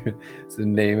Nikki. It's the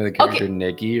name of the character, okay.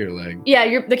 Nikki, or like... Yeah,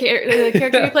 the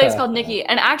character you play is called Nikki.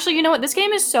 And actually, you know what? This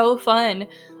game is so fun.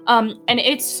 And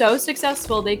it's so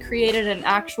successful. They created an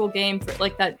actual game for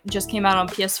like that just came out on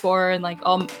PS4 and like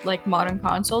all like modern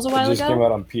consoles a while ago. It just came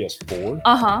out on PS4?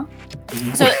 Uh-huh.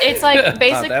 So it's like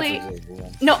basically...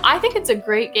 No, I think it's a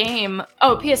great game.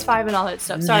 Oh, PS5 and all that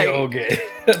stuff. Sorry. Yeah, okay.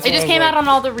 It just came out on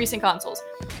all the recent consoles.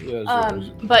 Yeah,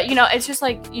 but you know, it's just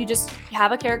like you just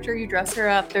have a character, you dress her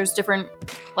up. There's different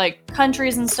like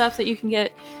countries and stuff that you can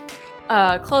get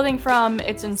clothing from.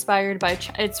 It's inspired by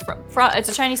it's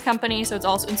a Chinese company, so it's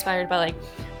also inspired by like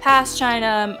past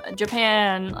China,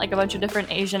 Japan, like a bunch of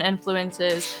different Asian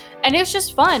influences. And it's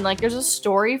just fun. Like there's a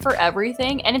story for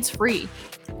everything, and it's free.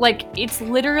 Like it's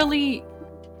literally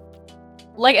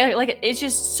like it's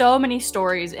just so many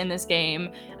stories in this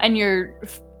game, and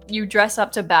you dress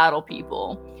up to battle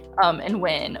people and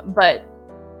win. But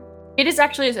it is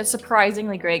actually a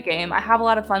surprisingly great game. I have a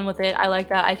lot of fun with it. I like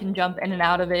that I can jump in and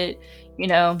out of it, you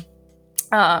know,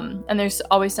 and there's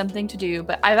always something to do.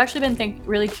 But I've actually been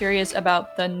really curious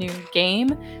about the new game,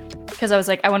 because I was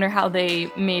like, I wonder how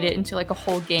they made it into like a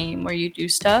whole game where you do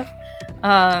stuff.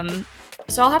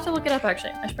 So I'll have to look it up,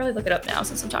 actually. I should probably look it up now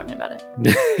since I'm talking about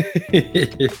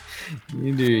it.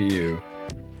 You do you.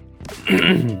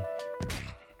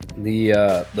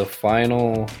 The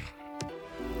final...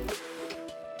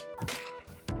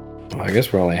 I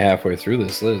guess we're only halfway through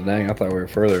this list. Dang, I thought we were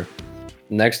further.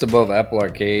 Next above Apple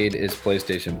Arcade is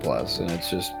PlayStation Plus, and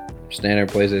it's just standard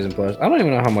PlayStation Plus. I don't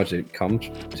even know how much it comes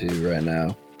to right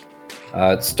now.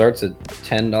 It starts at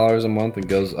 $10 a month and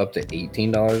goes up to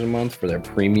 $18 a month for their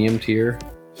premium tier.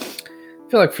 I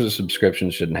feel like for the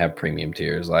subscription shouldn't have premium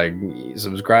tiers. Like,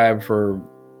 subscribe for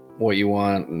what you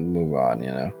want and move on, you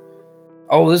know.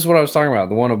 Oh, this is what I was talking about.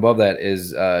 The one above that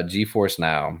is GeForce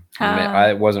Now.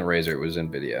 It wasn't Razer, it was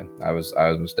Nvidia. I was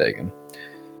mistaken.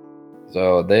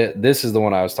 So this is the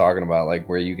one I was talking about, like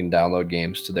where you can download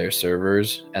games to their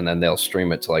servers and then they'll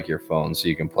stream it to like your phone, so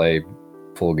you can play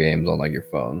full games on like your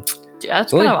phone. Yeah,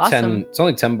 that's kind of awesome. It's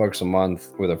only $10 a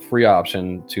month with a free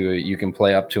option to you can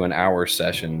play up to an hour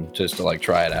session just to like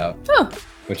try it out. Oh.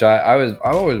 Which I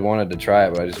always wanted to try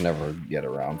it, but I just never get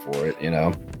around for it, you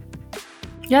know.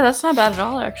 Yeah, that's not bad at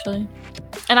all, actually.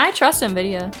 And I trust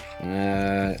Nvidia.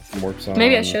 Works on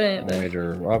maybe I shouldn't.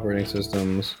 Major operating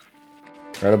systems.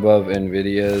 Right above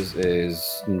Nvidia's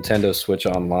is Nintendo Switch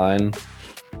Online.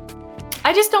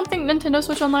 I just don't think Nintendo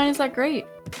Switch Online is that great.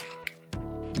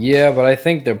 Yeah, but I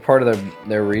think that part of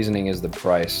their reasoning is the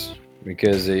price,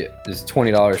 because it is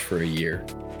 $20 for a year.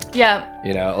 Yeah.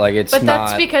 You know, like it's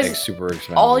not because super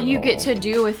expensive. All you get to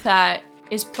do with that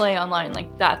is play online.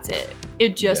 Like that's it.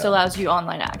 It just allows you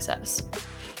online access.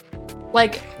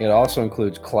 Like it also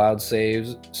includes cloud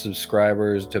saves,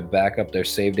 subscribers to back up their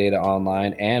save data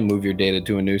online, and move your data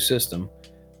to a new system.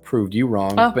 Proved you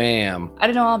wrong. Oh, bam. I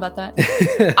didn't know all about that.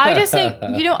 I just think,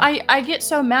 you know, I get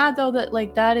so mad though that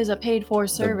like that is a paid for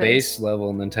service. The base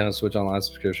level Nintendo Switch Online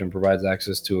subscription provides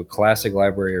access to a classic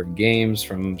library of games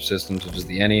from systems such as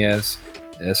the NES,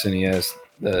 the SNES,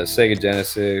 the Sega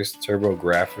Genesis,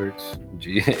 TurboGrafx,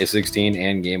 G16,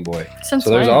 and Game Boy. So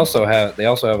they also have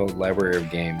a library of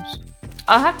games.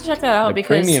 I'll have to check that out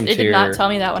because it did not tell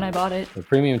me that when I bought it. The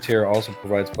premium tier also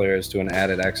provides players to an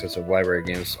added access of library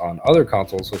games on other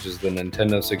consoles such as the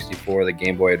Nintendo 64, the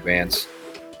Game Boy Advance,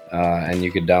 and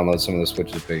you could download some of the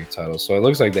Switch's big titles. So it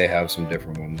looks like they have some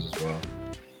different ones as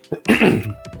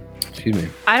well. Excuse me.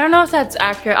 I don't know if that's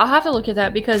accurate. I'll have to look at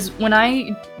that because when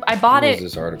I bought it. When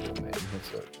was this article made?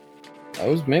 That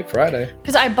was made Friday.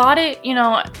 Because I bought it, you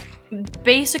know,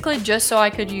 basically just so I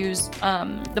could use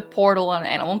the portal on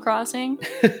Animal Crossing,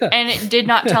 and it did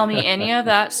not tell me any of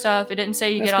that stuff. It didn't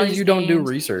say you get all these. You don't do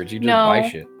research. You just buy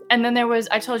shit. And then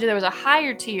I told you there was a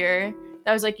higher tier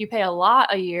that was like you pay a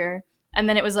lot a year, and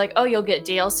then it was like, oh, you'll get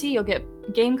DLC, you'll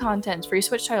get game content, free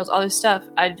Switch titles, all this stuff.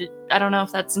 I don't know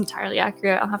if that's entirely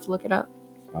accurate. I'll have to look it up.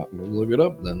 We'll look it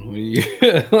up then. What do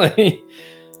you like?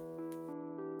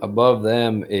 Above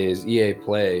them is EA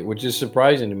Play, which is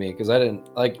surprising to me because I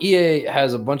didn't like. EA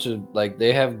has a bunch of like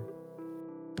they have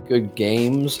good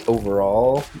games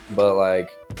overall, but like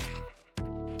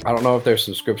I don't know if their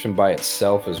subscription by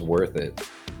itself is worth it.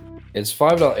 It's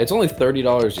 $5. It's only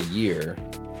 $30 a year,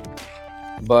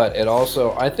 But it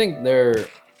also, I think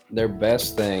their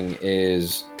best thing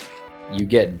is you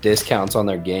get discounts on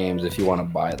their games if you want to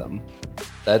buy them.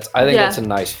 I think that's a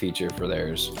nice feature for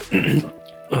theirs.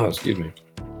 Oh, excuse me.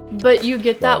 But you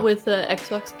get that with the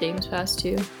Xbox Games Pass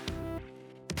too.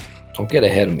 Don't get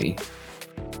ahead of me.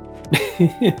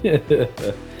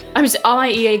 All my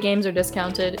EA games are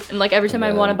discounted, and like every time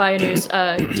I want to buy a new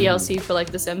DLC for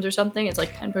like The Sims or something, it's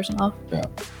like 10% off. Yeah.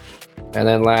 And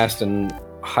then last and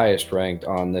highest ranked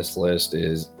on this list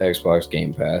is Xbox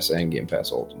Game Pass and Game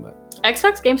Pass Ultimate.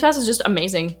 Xbox Game Pass is just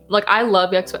amazing. Like I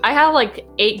love Xbox. I have like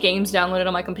 8 games downloaded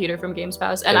on my computer from Games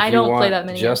Pass, and I don't play that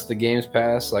many. Just the Games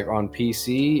Pass, like on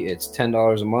PC, it's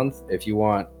 $10 a month. If you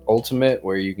want Ultimate,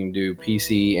 where you can do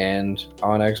PC and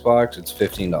on Xbox, it's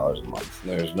 $15 a month.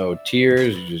 There's no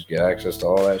tiers. You just get access to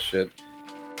all that shit.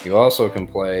 You also can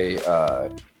play.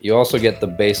 You also get the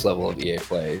base level of EA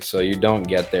Play, so you don't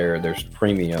get there's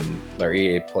premium, their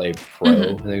EA Play Pro,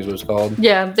 I think is what it's called.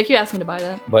 Yeah, they keep asking me to buy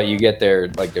that. But you get their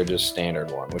just standard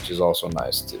one, which is also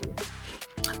nice too.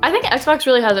 I think Xbox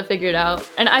really has it figured out,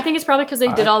 and I think it's probably because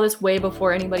they did all this way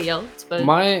before anybody else. But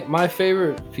my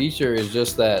favorite feature is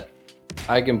just that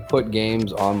I can put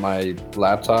games on my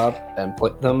laptop and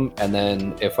play them, and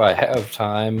then if I have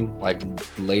time, like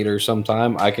later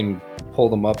sometime, I can pull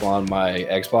them up on my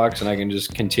Xbox and I can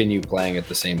just continue playing at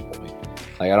the same point.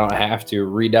 Like I don't have to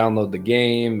re-download the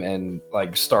game and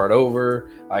like start over.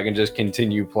 I can just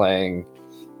continue playing,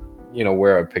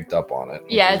 where I picked up on it.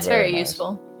 Yeah, it's very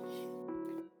useful.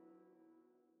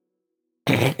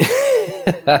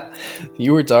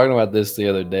 You were talking about this the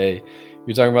other day.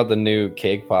 You're talking about the new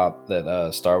cake pop that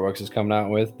Starbucks is coming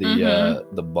out with, the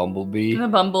Bumblebee. The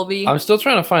Bumblebee. I'm still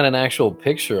trying to find an actual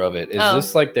picture of it. Is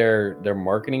this like their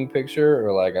marketing picture,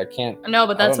 or like I can't? No,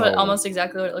 but that's almost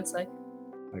exactly what it looks like.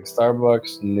 Like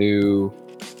Starbucks new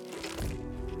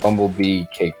Bumblebee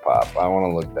cake pop. I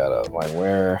want to look that up. Like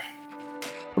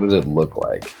what does it look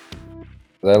like?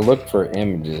 I look for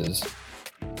images.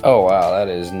 Oh wow, that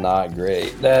is not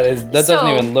great. That doesn't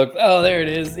even look. Oh, there it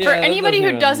is. Yeah, for anybody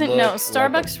who doesn't know,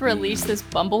 Starbucks released this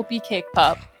Bumblebee cake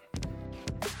pop,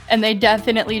 and they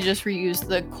definitely just reused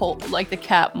the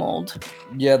cat mold.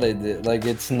 Yeah, they did. Like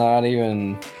it's not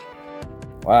even.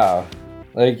 Wow,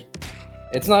 like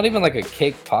it's not even like a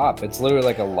cake pop. It's literally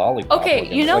like a lollipop. Okay,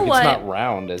 you know like, what? It's not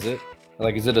round, is it?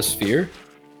 Like, is it a sphere?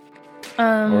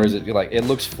 Or is it like it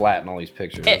looks flat in all these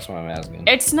pictures? That's what I'm asking.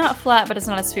 It's not flat, but it's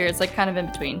not a sphere. It's like kind of in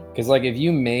between. Because like if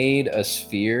you made a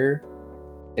sphere,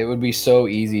 it would be so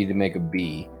easy to make a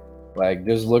bee. Like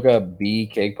just look up bee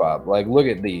cake pop. Like look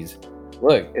at these.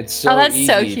 Look, it's so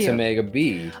easy to make a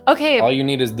bee. Okay. All you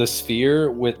need is the sphere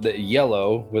with the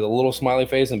yellow with a little smiley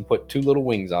face and put 2 little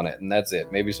wings on it, and that's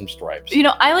it. Maybe some stripes.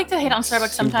 I like to hate on Starbucks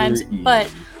sometimes, but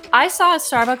I saw a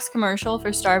Starbucks commercial for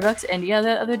Starbucks India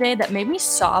the other day that made me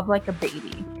sob like a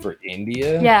baby. For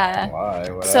India? Yeah. Why?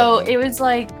 What so happened? it was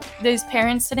like these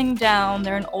parents sitting down.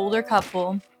 They're an older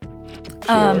couple.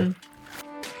 Sure.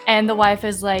 And the wife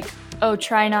is like, "Oh,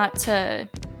 try not to,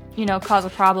 cause a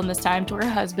problem this time," to her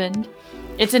husband.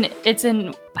 It's in I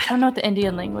don't know what the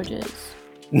Indian language is.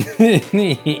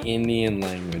 Indian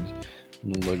language.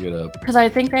 Look it up. Because I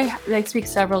think they speak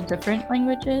several different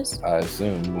languages. I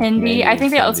assume. Hindi. I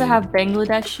think they also have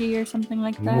Bangladeshi or something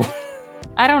like that.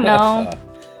 I don't know.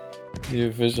 The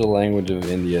official language of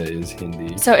India is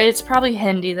Hindi. So it's probably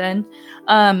Hindi then.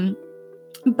 But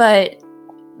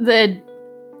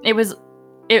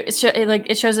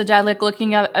it shows a dad like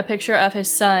looking at a picture of his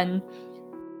son,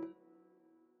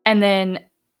 and then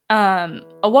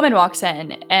a woman walks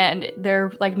in and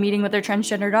they're like meeting with their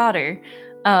transgender daughter.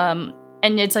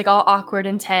 And it's like all awkward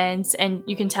and tense, and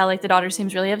you can tell like the daughter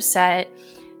seems really upset.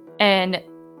 And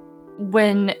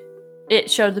when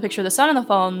it showed the picture of the son on the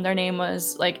phone, their name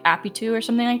was like Appy2 or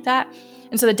something like that.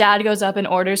 And so the dad goes up and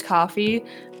orders coffee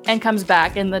and comes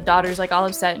back, and the daughter's like all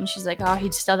upset, and she's like, "Oh, he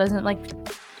still doesn't like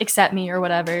accept me or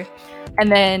whatever."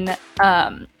 And then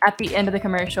at the end of the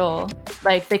commercial,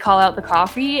 like they call out the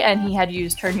coffee, and he had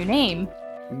used her new name.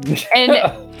 And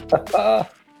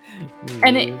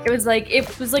it was like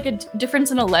a difference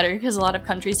in a letter, because a lot of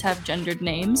countries have gendered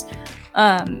names.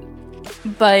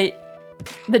 But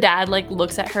the dad like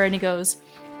looks at her and he goes,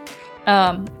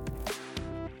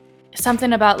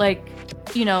 something about like,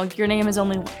 your name is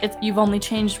you've only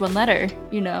changed one letter,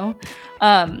 and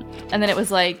then it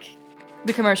was like,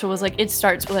 the commercial was like, it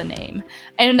starts with a name.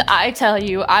 And I tell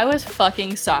you, I was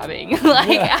fucking sobbing.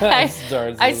 Like I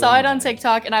saw it on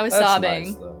TikTok and I was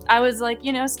sobbing. Nice, I was like,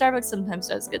 Starbucks sometimes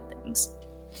does good things.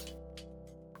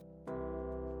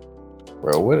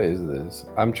 Bro, what is this?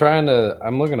 I'm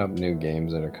looking up new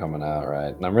games that are coming out,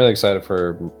 right? And I'm really excited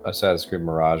for Assassin's Creed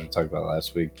Mirage we talked about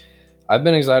last week. I've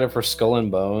been excited for Skull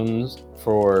and Bones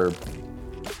for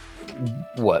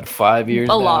what, 5 years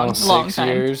A now? long 6 time.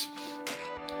 years.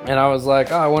 And I was like,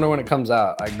 oh, I wonder when it comes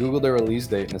out. I googled the release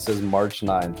date and it says March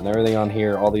 9th, and everything on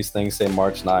here, all these things say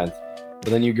March 9th.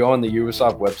 But then you go on the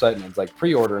Ubisoft website and it's like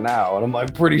pre-order now, and I'm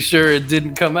like pretty sure it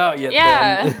didn't come out yet.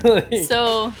 Yeah. Like,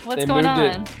 so what's going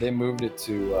on? They moved it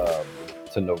to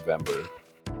November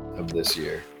of this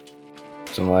year.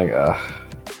 So I'm like,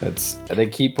 they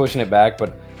keep pushing it back,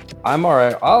 but I'm all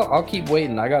right. I'll keep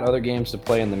waiting. I got other games to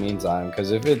play in the meantime,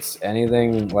 because if it's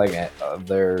anything like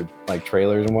their like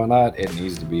trailers and whatnot, it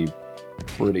needs to be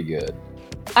pretty good.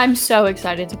 I'm so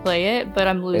excited to play it, but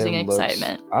I'm losing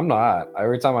excitement. I'm not.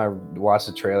 Every time I watch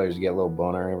the trailers, you get a little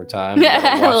boner every time. You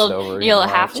watch it over. You're a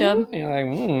half chub. You're like,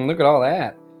 look at all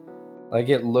that. Like,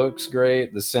 it looks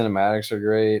great. The cinematics are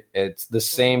great. It's the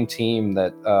same team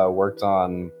that worked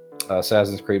on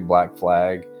Assassin's Creed Black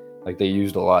Flag. Like, they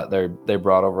used a lot. They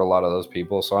brought over a lot of those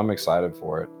people, so I'm excited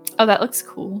for it. Oh, that looks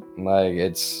cool. Like,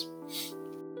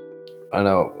 I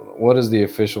know. What is the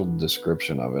official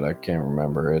description of it? I can't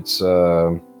remember. It's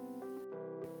I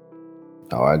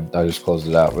just closed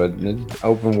it out. But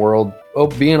open world.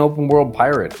 Be an open world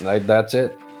pirate. Like, that's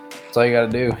it. That's all you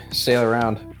got to do. Sail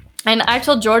around. And I've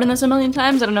told Jordan this a million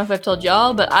times. I don't know if I've told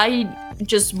y'all, but I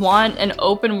just want an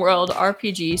open world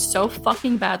RPG so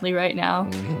fucking badly right now.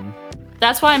 Mm-hmm.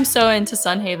 That's why I'm so into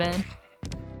Sunhaven.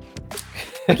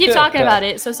 We keep talking about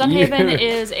it. So Sunhaven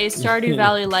is a Stardew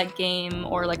Valley-like game,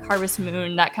 or like Harvest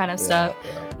Moon, that kind of stuff.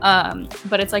 Yeah.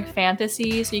 But it's like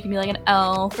fantasy, so you can be like an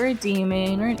elf or a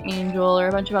demon or an angel or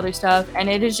a bunch of other stuff, and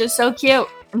it is just so cute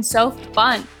and so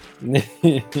fun.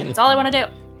 It's all I want to do.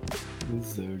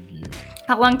 It's so cute.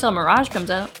 How long till Mirage comes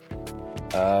out?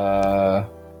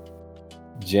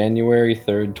 January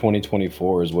 3rd,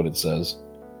 2024 is what it says.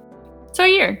 So a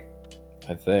year.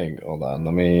 I think. Hold on,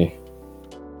 let me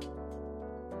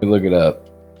look it up.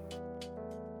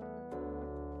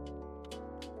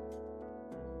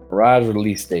 Mirage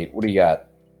release date. What do you got?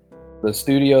 The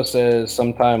studio says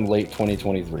sometime late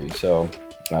 2023. So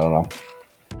I don't know.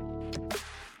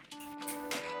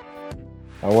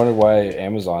 I wonder why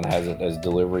Amazon has it as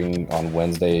delivering on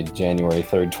Wednesday, January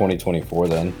 3rd, 2024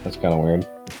 then. That's kind of weird.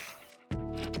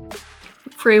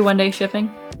 Free one-day shipping?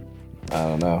 I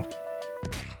don't know.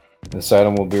 This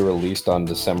item will be released on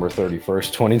December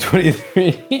 31st,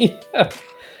 2023.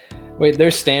 Wait, their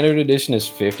standard edition is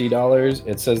 $50.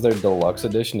 It says their deluxe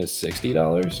edition is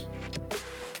 $60.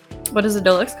 What does the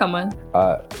deluxe come with?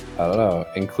 I don't know.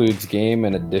 Includes game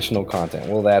and additional content.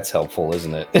 Well, that's helpful,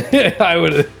 isn't it? I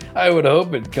would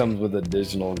hope it comes with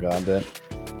additional content.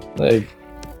 Like,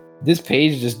 this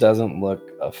page just doesn't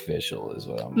look official, is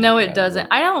what I'm. No, it doesn't.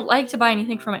 I don't like to buy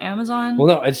anything from Amazon. Well,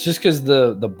 no, it's just because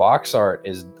the box art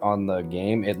is on the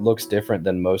game. It looks different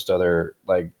than most other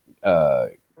like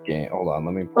game. Hold on,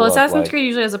 let me. Well, Assassin's Creed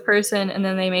usually has a person, and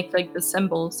then they make like the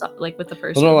symbols like with the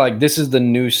person. Well, no, like this is the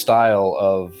new style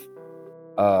of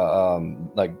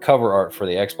like cover art for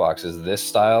the Xbox is this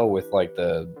style with like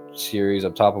the series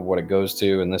up top of what it goes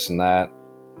to and this and that.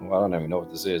 Well, I don't even know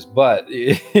what this is, but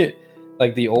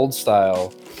like the old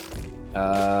style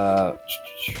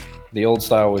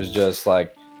was just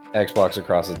like Xbox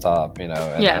across the top, you know,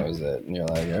 and that was it. And you're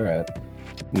like, all right.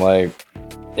 Like,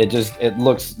 it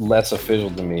looks less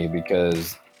official to me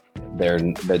because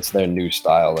it's their new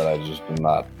style that I just am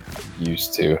not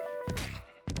used to.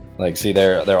 Like, see,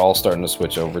 they're all starting to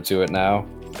switch over to it now,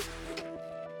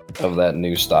 of that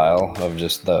new style of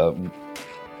just the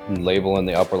label in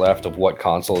the upper left of what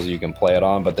consoles you can play it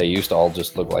on, but they used to all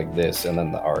just look like this, and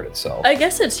then the art itself. I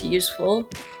guess it's useful.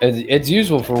 It's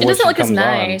useful for what it doesn't look as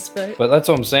nice, but that's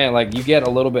what I'm saying. Like, you get a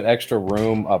little bit extra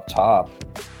room up top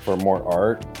for more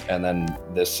art, and then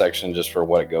this section just for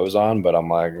what it goes on. But I'm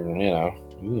like, you know,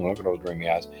 look at those dreamy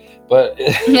eyes. But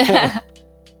yeah.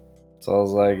 So I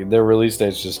was like, their release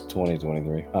date's just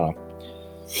 2023. I don't know.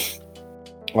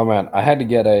 Oh man, I had to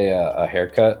get a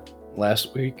haircut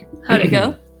last week. How'd it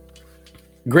go?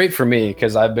 Great for me,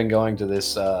 because I've been going to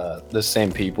this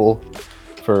same people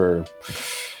for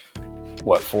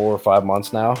what, 4 or 5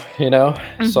 months now, you know?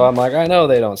 Mm-hmm. So I'm like, I know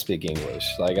they don't speak English.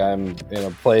 Like, I'm in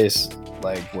a place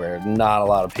like where not a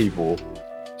lot of people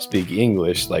speak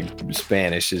English. Like,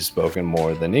 Spanish is spoken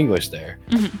more than English there.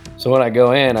 Mm-hmm. So when I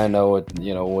go in, I know what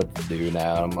to do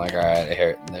now. I'm like, all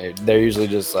right, they're usually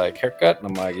just like, haircut, and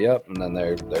I'm like, yep, and then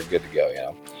they're good to go, you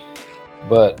know.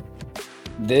 But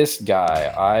this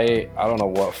guy, I don't know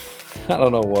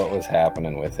what was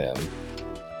happening with him.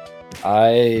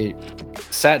 I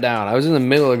sat down. I was in the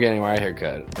middle of getting my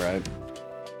haircut, right?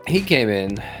 He came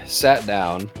in, sat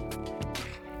down,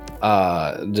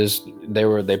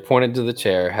 They pointed to the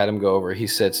chair, had him go over. He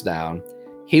sits down.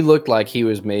 He looked like he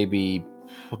was maybe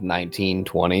 19,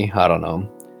 20. I don't know.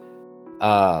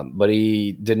 But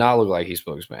he did not look like he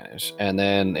spoke Spanish. And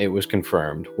then it was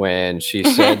confirmed when she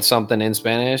said something in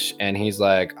Spanish, and he's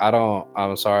like,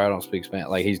 I'm sorry, I don't speak Spanish.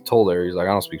 Like, he told her, he's like,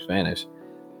 I don't speak Spanish.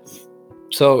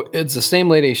 So it's the same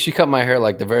lady. She cut my hair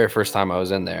like the very first time I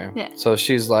was in there. Yeah. So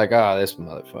she's like, this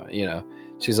motherfucker,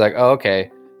 She's like, oh,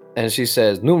 okay. And she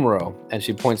says, numero. And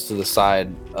she points to the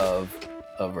side of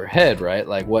her head, right?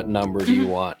 Like, what number do you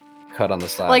want cut on the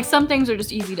side? Like, some things are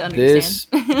just easy to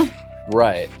understand.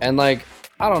 Right. And like,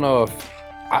 I don't know if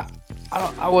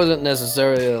I wasn't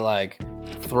necessarily like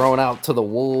thrown out to the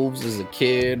wolves as a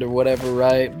kid or whatever,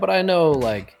 right? But I know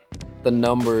like the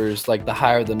numbers, like the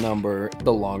higher the number,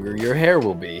 the longer your hair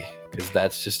will be, because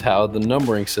that's just how the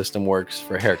numbering system works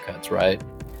for haircuts, right?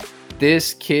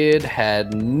 This kid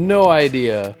had no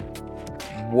idea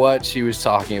what she was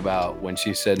talking about when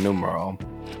she said numero.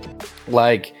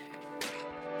 Like,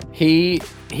 he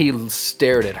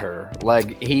stared at her,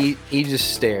 like he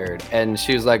just stared, and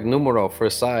she was like, numero for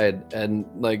side, and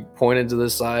like pointed to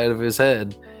the side of his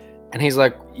head, and he's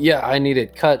like, yeah, I need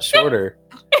it cut shorter.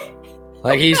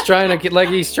 Like he's trying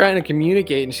to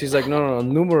communicate, and she's like, no,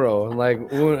 numero,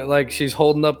 and like she's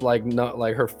holding up like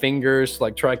her fingers,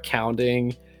 like try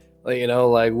counting, like,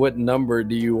 like, what number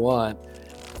do you want?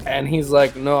 And he's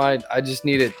like, no, I just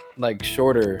need it like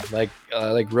shorter, like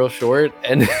real short.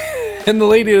 And and the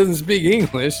lady doesn't speak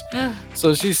English,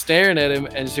 so she's staring at him,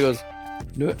 and she goes,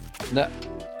 no,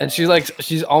 and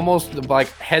she's almost like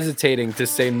hesitating to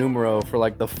say numero for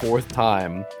like the fourth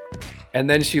time, and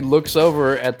then she looks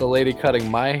over at the lady cutting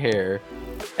my hair,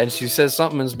 and she says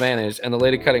something in Spanish, and the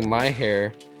lady cutting my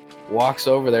hair walks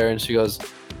over there, and she goes,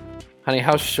 honey,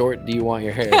 how short do you want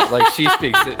your hair? Like, she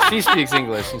speaks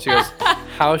English, and she goes,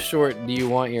 how short do you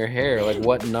want your hair? Like,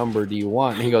 what number do you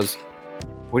want? And he goes,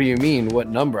 what do you mean, what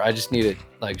number? I just need it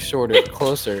like shorter,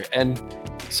 closer. And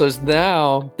so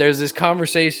now there's this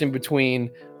conversation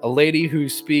between a lady who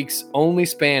speaks only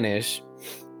Spanish,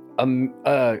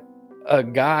 a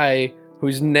guy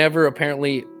who's never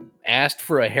apparently asked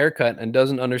for a haircut and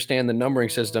doesn't understand the numbering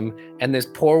system, and this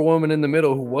poor woman in the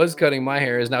middle who was cutting my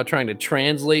hair is now trying to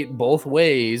translate both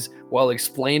ways while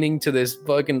explaining to this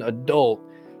fucking adult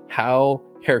how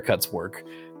haircuts work.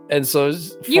 And so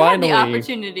you had the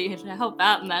opportunity to help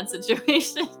out in that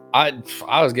situation. I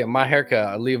was getting my haircut.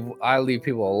 I leave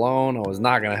people alone. I was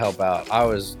not gonna help out. I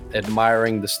was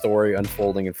admiring the story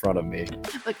unfolding in front of me.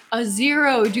 Like, a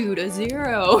zero, dude, a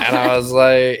zero. And I was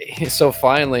like, so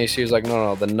finally she was like,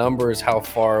 no, the number is how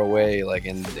far away, like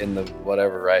in the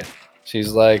whatever, right?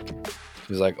 She's like,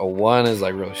 a 1 is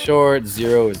like real short,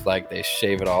 0 is like they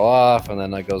shave it all off, and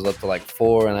then it goes up to like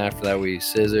 4, and after that we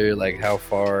scissor, like how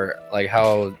far, like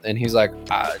how, and he's like,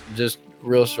 just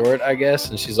real short, I guess.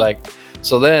 And she's like,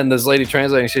 so then this lady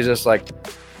translating, she's just like,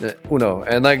 uno,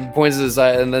 and like points to the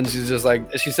side, and then she's just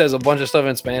like, she says a bunch of stuff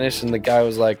in Spanish, and the guy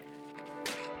was like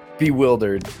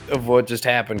bewildered of what just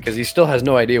happened, because he still has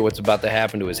no idea what's about to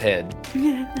happen to his head.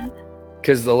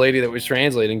 Because the lady that was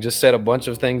translating just said a bunch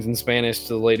of things in Spanish to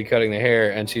the lady cutting the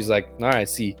hair, and she's like, all right,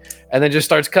 see. And then just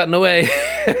starts cutting away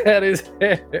at his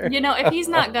hair. If he's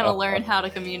not going to learn how to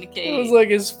communicate. It was like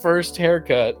his first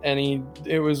haircut, and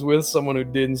it was with someone who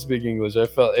didn't speak English. I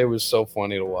felt it was so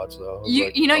funny to watch, though.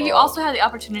 You also had the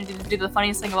opportunity to do the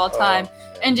funniest thing of all time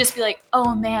and just be like,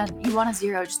 oh, man, you want a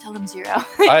 0? Just tell him 0.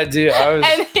 I do.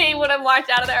 And he would have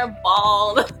walked out of there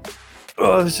bald.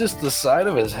 Oh, it's just the side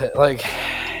of his head. Like,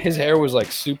 his hair was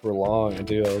like super long, and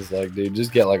dude, I was like, dude,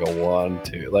 just get like a 1,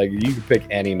 2. Like, you can pick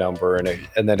any number, and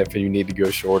then if you need to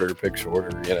go shorter, pick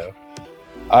shorter.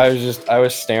 I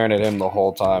was staring at him the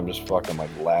whole time, just fucking like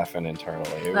laughing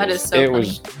internally. It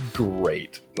was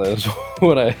great. That's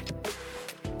what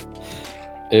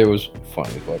it was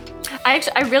funny, but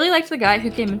I really liked the guy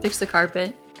who came and fixed the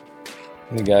carpet.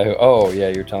 The guy who, oh yeah,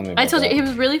 you're telling me about I told that. you he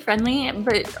was really friendly,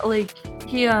 but like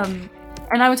he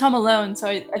and I was home alone,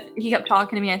 so he kept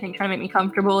talking to me, I think, trying to make me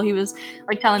comfortable. He was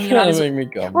like telling me about his...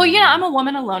 Well, I'm a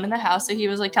woman alone in the house, so he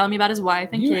was like telling me about his wife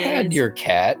and kids. You had your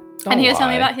cat. And he was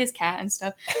telling me about his cat and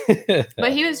stuff.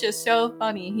 But he was just so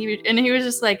funny. He was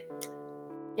just like,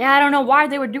 yeah, I don't know why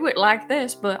they would do it like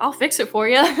this, but I'll fix it for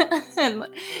you.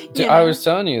 I was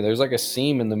telling you, there's like a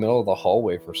seam in the middle of the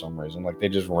hallway for some reason. Like, they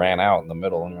just ran out in the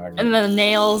middle. And the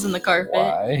nails in the carpet.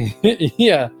 Why?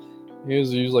 Yeah. He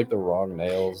was used like the wrong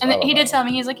nails. And he did tell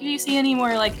me, he's like, if you see any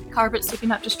more like carpet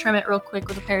sticking up, just trim it real quick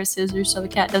with a pair of scissors so the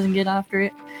cat doesn't get after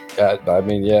it. I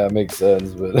mean, yeah, it makes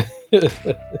sense, but...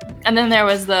 And then there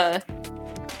was the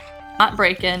not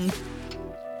break-in.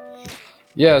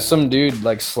 Yeah, some dude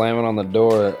like slamming on the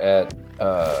door at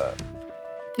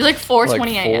It's like 4:20 like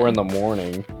a.m. 4 in the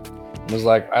morning. It was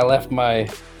like, I left my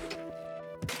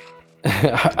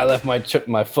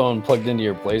my phone plugged into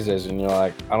your PlayStation. You're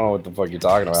like, I don't know what the fuck you're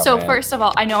talking about. So man. first of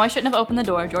all, I know I shouldn't have opened the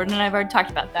door. Jordan and I have already talked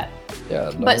about that.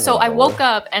 Yeah. But so I woke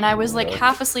up and I was like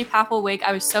half asleep, half awake.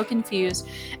 I was so confused.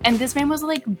 And this man was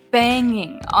like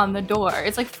banging on the door.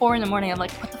 It's like 4 in the morning. I'm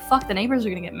like, what the fuck? The neighbors are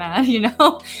gonna get mad, you know?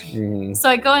 Mm-hmm. So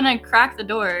I go and I crack the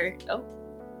door. Oh.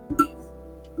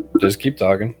 Just keep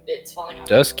talking. It's falling off.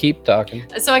 Just keep talking.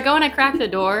 So I go and I crack the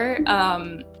door.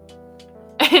 And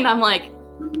I'm like,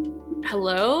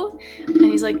 hello? And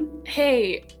he's like,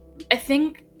 hey, I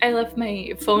think I left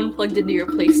my phone plugged into your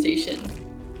PlayStation.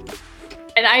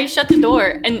 And I shut the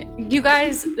door. And you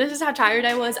guys, this is how tired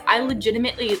I was. I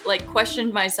legitimately like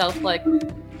questioned myself, like,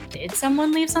 did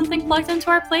someone leave something plugged into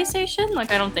our PlayStation?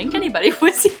 Like, I don't think anybody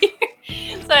was here.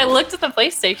 So I looked at the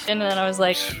PlayStation and then I was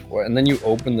like, what? And then you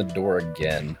opened the door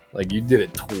again. Like, you did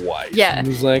it twice. Yeah. And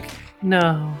he was like,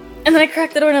 no. And then I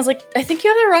cracked the door and I was like, I think you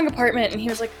have the wrong apartment. And he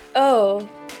was like, oh.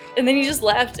 And then he just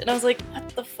left. And I was like, what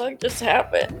the fuck just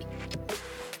happened?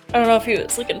 I don't know if he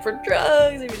was looking for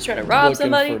drugs, if he was trying to rob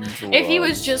somebody, if he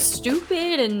was just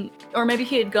stupid, or maybe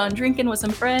he had gone drinking with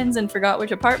some friends and forgot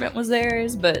which apartment was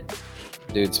theirs, but...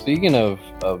 Dude, speaking of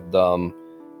dumb,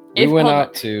 we went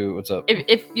out to... What's up?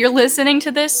 If you're listening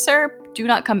to this, sir, do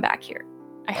not come back here.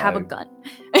 I have a gun.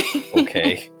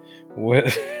 Okay.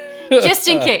 What? Just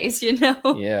in case, you know?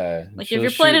 Yeah. Like, if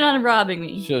you're planning on robbing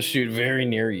me. She'll shoot very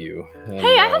near you. And,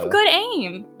 hey, I have good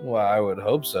aim. Well, I would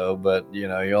hope so, but, you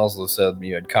know, you also said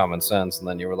you had common sense, and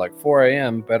then you were like, 4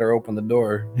 a.m., better open the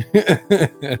door.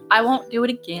 I won't do it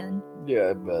again.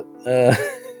 Yeah, I bet.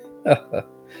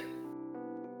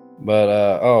 But,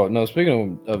 oh, no,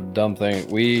 speaking of dumb thing,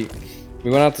 we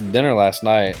went out to dinner last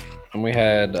night, and we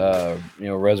had,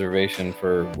 reservation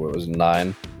for, what was it,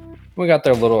 9? We got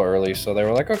there a little early, so they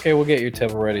were like, okay, we'll get your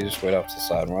table ready, just wait off to the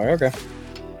side. And we're like, okay.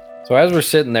 So as we're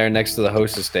sitting there next to the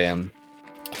hostess stand,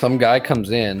 some guy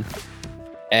comes in,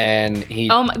 and he...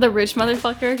 Oh, the rich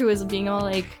motherfucker who was being all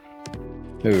like...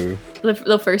 Who?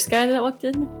 The first guy that walked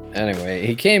in? Anyway,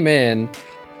 he came in,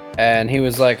 and he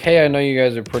was like, hey, I know you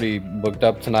guys are pretty booked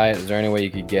up tonight. Is there any way you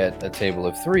could get a table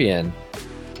of 3 in?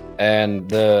 And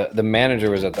the manager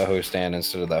was at the host stand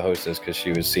instead of the hostess because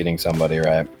she was seating somebody,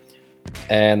 right?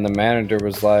 And the manager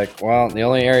was like, well, the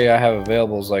only area I have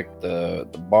available is like the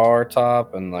bar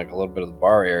top and like a little bit of the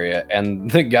bar area. And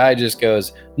the guy just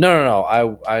goes, no, I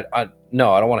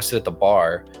don't want to sit at the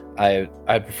bar. I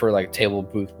prefer like table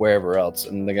booth wherever else.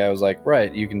 And the guy was like,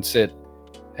 right, you can sit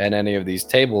at any of these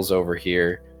tables over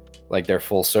here, like they're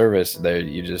full service.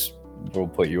 We'll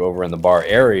put you over in the bar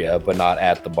area, but not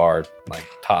at the bar like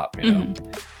top, you know.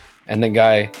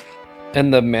 Mm-hmm.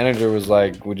 And the manager was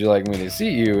like, would you like me to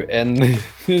seat you? And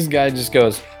this guy just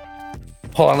goes,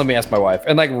 hold on, let me ask my wife.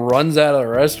 And like runs out of the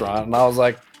restaurant. And I was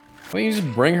like, why don't you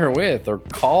just bring her with or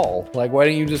call? Like, why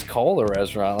don't you just call the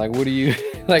restaurant? Like, what do you,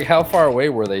 like, how far away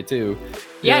were they too?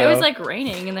 Yeah, it was like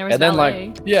raining and there was and then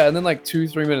like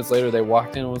 2-3 minutes later, they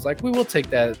walked in and was like, we will take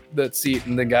that seat.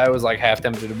 And the guy was like half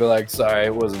tempted to be like, sorry,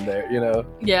 it wasn't there, you know?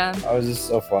 Yeah. I was just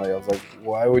so funny. I was like,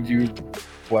 why would you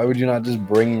not just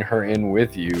bring her in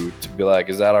with you to be like,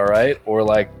 is that all right? Or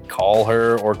like call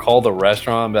her or call the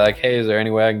restaurant and be like, hey, is there any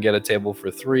way I can get a table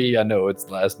for 3? I know it's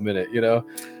last minute, you know?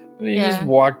 And he just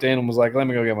walked in and was like, let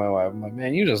me go get my wife. I'm like,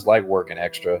 man, you just like working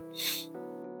extra.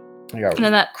 And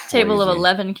then that table of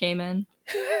 11 came in.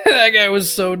 That guy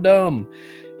was so dumb.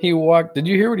 Did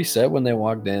you hear what he said when they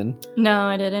walked in? No,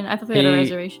 I didn't. I thought they had a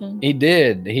reservation. He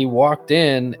did. He walked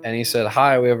in and he said,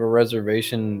 hi, we have a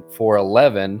reservation for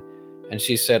 11. And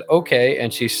she said, okay.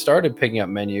 And she started picking up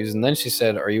menus. And then she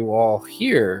said, are you all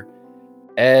here?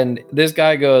 And this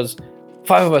guy goes,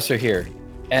 5 of us are here.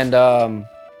 And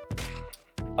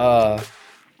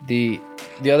the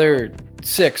other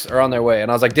 6 are on their way.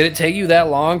 And I was like, did it take you that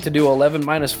long to do 11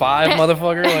 minus 5,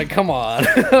 motherfucker? Like, come on.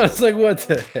 I was like, what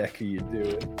the heck are you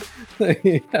doing?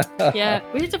 Yeah,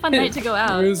 we had a fun night to go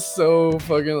out. It was so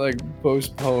fucking like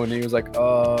postponed. He was like,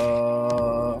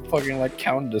 fucking like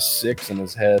counting to 6 in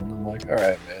his head. And I'm like, all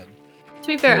right, man. To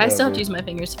be fair, I still have to use my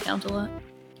fingers to count a lot.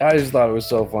 I just thought it was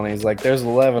so funny. He's like, there's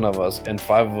 11 of us and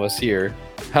 5 of us here.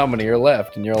 How many are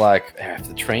left? And you're like, if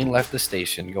the train left the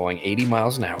station going 80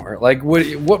 miles an hour, like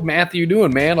what math are you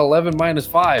doing, man? 11 minus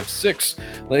 5, 6.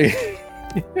 Like,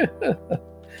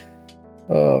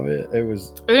 oh man, it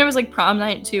was like prom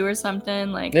night too or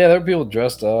something. Like, yeah, there were people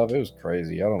dressed up. It was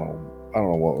crazy. I don't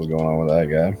know what was going on with that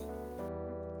guy.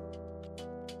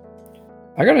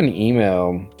 I got an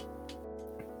email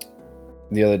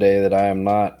the other day that I am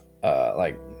not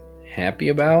happy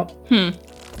about.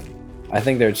 I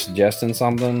think they're suggesting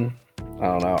something.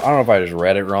 I don't know if I just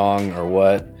read it wrong or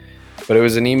what, but it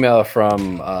was an email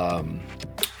from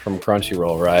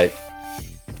Crunchyroll, right?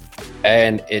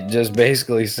 And it just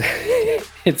basically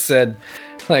it said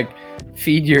like,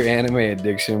 feed your anime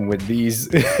addiction with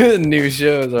these new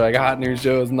shows, or like hot new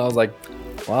shows. And I was like,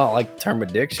 well, I like the term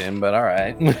addiction, but all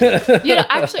right.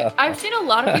 Actually, I've seen a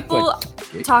lot of people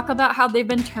talk about how they've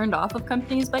been turned off of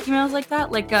companies by emails like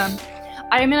that. Like,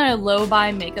 I'm in a low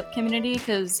buy makeup community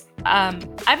because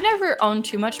I've never owned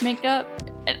too much makeup,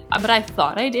 but I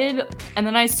thought I did. And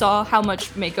then I saw how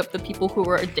much makeup the people who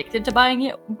were addicted to buying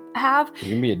it have.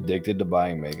 You can be addicted to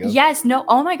buying makeup? Yes. No.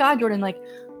 Oh my God, Jordan. Like,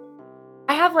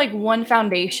 I have like one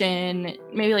foundation,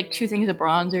 maybe like 2 things of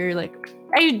bronzer.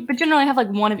 But generally I have like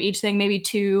one of each thing, maybe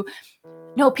 2.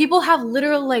 No, people have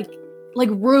literal like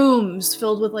rooms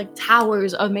filled with like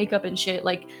towers of makeup and shit.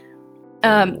 Like,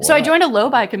 so I joined a low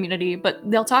buy community, but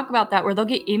they'll talk about that where they'll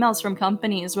get emails from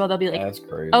companies where they'll be like, that's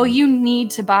crazy. Oh, you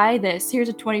need to buy this. Here's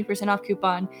a 20% off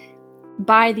coupon.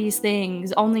 Buy these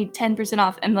things, only 10%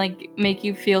 off, and like make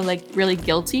you feel like really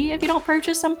guilty if you don't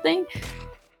purchase something.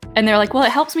 And they're like, well,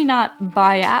 it helps me not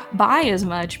buy as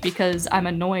much because I'm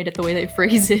annoyed at the way they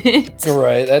phrase it.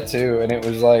 Right, that too. And it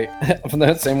was like, from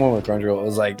that same one with Crunchyroll, it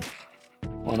was like,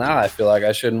 well, now I feel like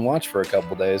I shouldn't watch for a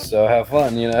couple days, so have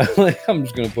fun, you know? Like, I'm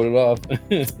just going to put it off.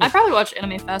 I probably watch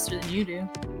anime faster than you do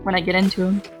when I get into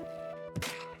them.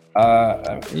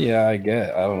 Yeah, I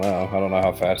don't know. I don't know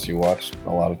how fast you watch a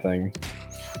lot of things.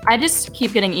 I just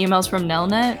keep getting emails from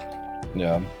Nelnet.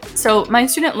 Yeah. So my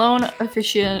student loan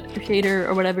officiator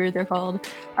or whatever they're called,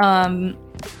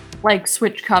 like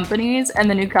switched companies, and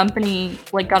the new company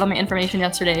like got all my information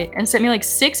yesterday and sent me like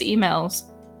 6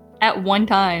 emails at one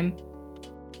time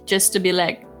just to be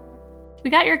like, we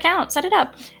got your account, set it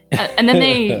up. And then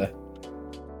they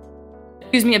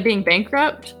accused me of being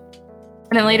bankrupt.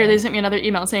 And then later they sent me another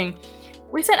email saying,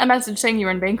 we sent a message saying you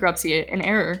were in bankruptcy in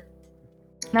error.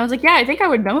 And I was like, yeah, I think I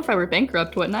would know if I were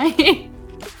bankrupt, wouldn't I?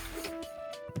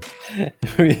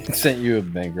 We sent you a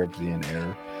bankruptcy in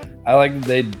error. I like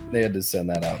they had to send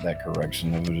that out, that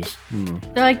correction. It was just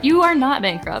They're like, you are not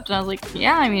bankrupt. And I was like,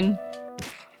 yeah, I mean,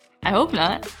 I hope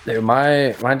not. Dude,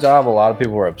 my job, a lot of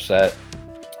people were upset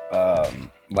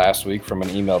last week from an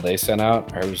email they sent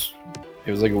out. It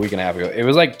was like a week and a half ago. It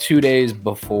was like 2 days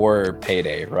before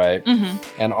payday, right? Mm-hmm.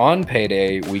 And on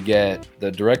payday, we get the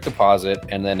direct deposit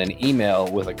and then an email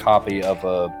with a copy of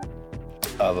a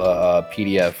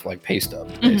PDF, like pay stub,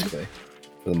 basically,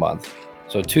 for the month.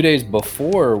 So 2 days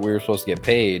before we were supposed to get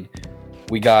paid,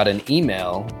 we got an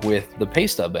email with the pay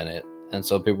stub in it. And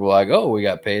so people were like, oh, we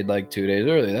got paid like 2 days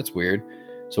early. That's weird.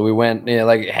 So we went,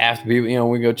 like half the people,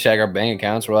 we go check our bank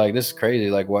accounts. We're like, this is crazy.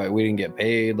 Like, why we didn't get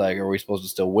paid? Like, are we supposed to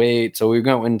still wait? So we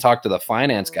went and talked to the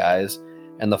finance guys,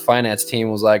 and the finance team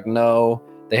was like, no.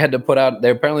 They had to put out,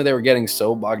 apparently they were getting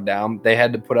so bogged down, they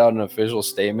had to put out an official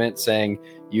statement saying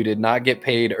you did not get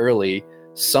paid early.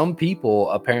 Some people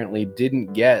apparently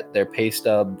didn't get their pay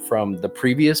stub from the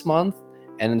previous month,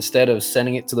 and instead of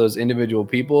sending it to those individual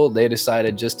people, they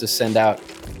decided just to send out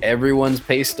everyone's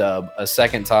pay stub a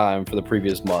second time for the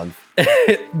previous month.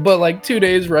 But like 2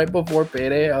 days right before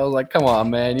payday, I was like, come on,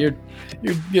 man, you're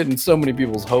getting so many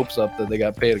people's hopes up that they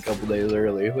got paid a couple days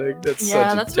early. Like, that's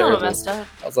that's a little messed up.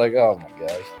 I was like, oh my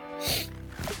gosh.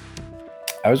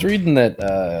 I was reading that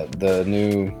the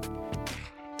new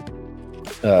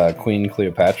Queen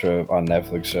Cleopatra on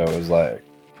Netflix show is like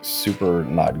super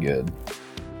not good.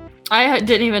 I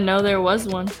didn't even know there was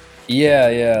one.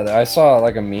 Yeah. I saw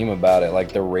like a meme about it.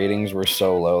 Like the ratings were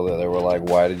so low that they were like,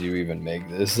 why did you even make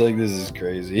this? Like, this is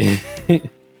crazy.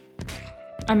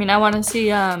 I mean, I want to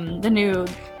see the new,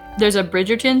 there's a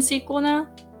Bridgerton sequel now.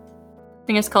 I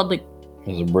think it's called like...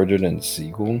 There's a Bridgerton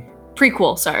sequel?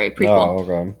 Prequel. Oh,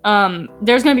 okay.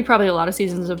 There's going to be probably a lot of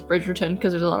seasons of Bridgerton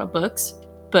because there's a lot of books.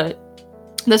 But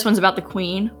this one's about the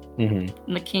queen and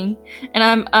the king.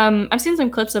 And I've seen some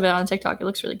clips of it on TikTok. It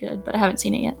looks really good, but I haven't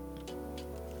seen it yet.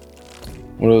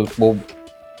 Well,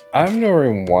 I've never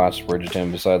even watched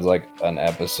Bridgerton besides like an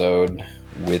episode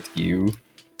with you.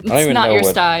 It's not your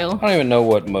style. I don't even know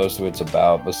what most of it's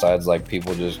about besides like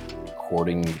people just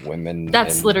courting women.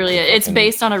 That's literally it. It's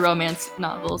based on a romance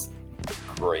novels.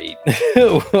 Great.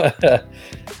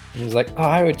 He's like, oh,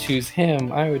 I would choose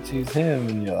him.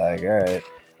 And you're like, all right.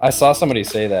 I saw somebody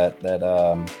say that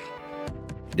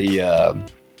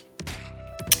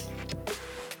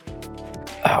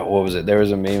what was it? There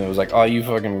was a meme. It was like, oh, you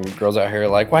fucking girls out here,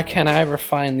 like, why can't I ever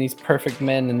find these perfect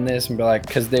men in this? And be like,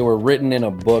 because they were written in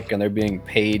a book and they're being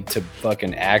paid to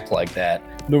fucking act like that.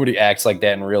 Nobody acts like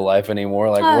that in real life anymore.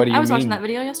 Like, what do you mean? I was watching that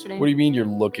video yesterday. What do you mean you're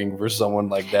looking for someone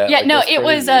like that? Yeah, like, no, it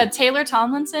was Taylor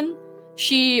Tomlinson.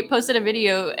 She posted a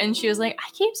video and she was like, I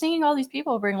keep seeing all these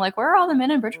people being like, where are all the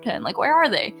men in Bridgerton? Like, where are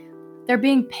they? They're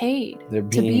being paid to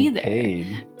be there.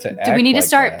 Do we need to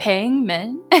start paying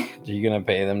men? Are you going to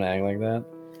pay them to act like that?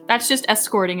 That's just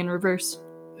escorting in reverse.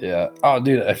 Yeah. Oh,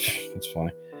 dude, it's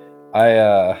funny.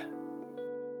 I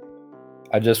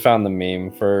just found the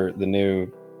meme for the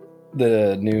new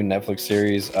Netflix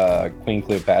series, Queen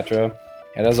Cleopatra.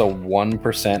 It has a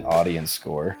 1% audience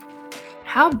score.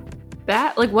 How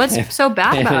bad? Like, what's so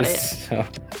bad about it? So,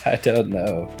 I don't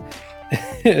know.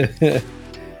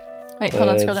 Wait, hold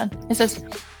on, scroll down. It says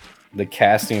the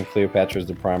casting of Cleopatra is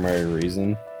the primary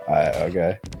reason.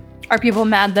 Okay. Are people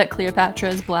mad that Cleopatra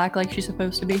is black like she's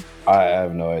supposed to be? I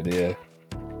have no idea.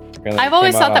 I've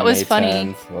always thought that was May funny.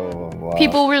 10th, blah, blah, blah.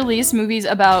 People release movies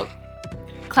about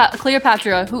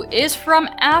Cleopatra, who is from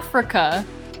Africa.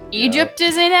 Egypt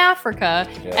is in Africa,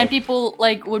 and people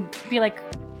like would be like,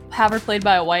 have her played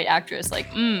by a white actress. Like,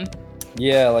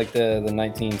 Yeah, like the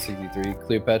 1963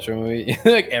 Cleopatra movie.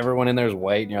 Like everyone in there is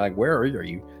white, and you're like, where are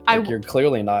you? Like, you're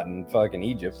clearly not in fucking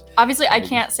Egypt. Obviously, I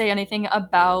can't say anything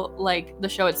about like the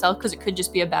show itself because it could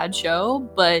just be a bad show.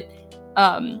 But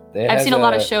I've seen a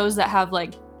lot of shows that have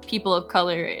like people of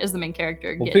color as the main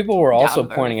character. Well, people were also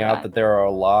pointing out that there are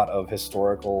a lot of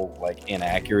historical like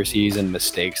inaccuracies and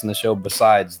mistakes in the show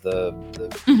besides the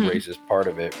racist part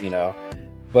of it, you know.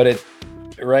 But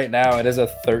right now it has a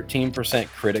 13%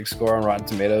 critic score on Rotten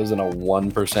Tomatoes and a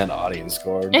 1% audience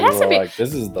score. It has to be like,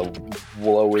 this is the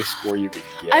lowest score you could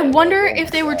get. I wonder if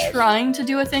they were trying to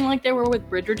do a thing like they were with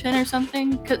Bridgerton or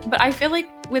something. But I feel like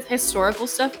with historical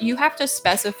stuff, you have to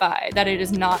specify that it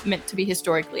is not meant to be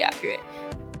historically accurate.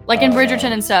 Like in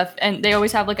Bridgerton and stuff, and they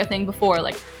always have like a thing before,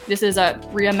 like this is a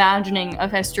reimagining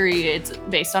of history. It's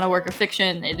based on a work of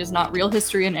fiction. It is not real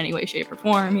history in any way, shape, or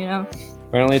form, you know?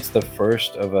 Apparently it's the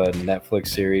first of a Netflix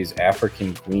series,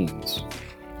 African Queens.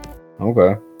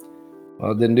 Okay.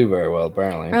 Well, it didn't do very well,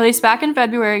 apparently. Released back in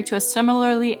February to a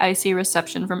similarly icy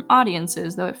reception from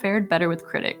audiences, though it fared better with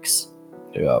critics.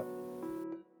 Yep.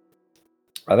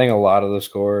 I think a lot of the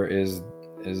score is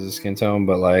the skin tone,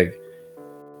 but like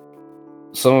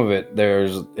some of it,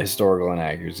 there's historical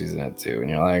inaccuracies in it too, and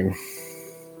you're like,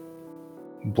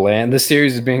 bland. This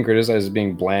series is being criticized as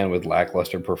being bland with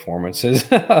lackluster performances.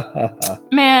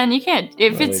 Man, you can't.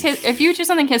 If you do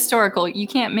something historical, you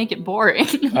can't make it boring.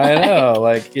 I know,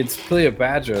 like it's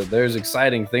Cleopatra. There's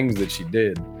exciting things that she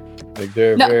did. Like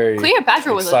very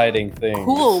Cleopatra was exciting a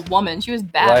cool woman. She was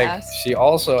badass. Like she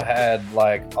also had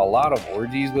like a lot of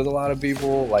orgies with a lot of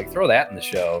people. Like throw that in the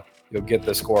show. You'll get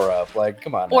the score up. Like,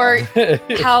 come on. Or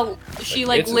how she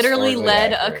like literally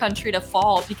led a country to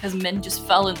fall because men just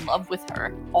fell in love with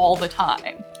her all the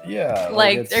time. Yeah.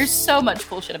 Like there's so much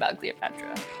cool shit about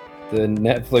Cleopatra. The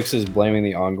Netflix is blaming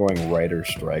the ongoing writer's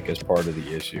strike as part of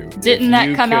the issue. Didn't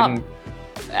that come out?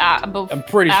 I'm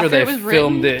pretty sure they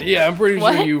filmed it. Yeah, I'm pretty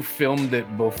sure you filmed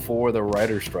it before the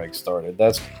writer's strike started.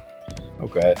 That's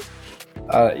okay.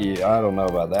 I don't know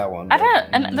about that one.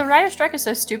 And the writer's strike is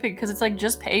so stupid because it's like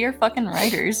just pay your fucking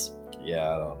writers. Yeah,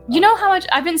 I don't know. You know how much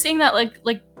I've been seeing that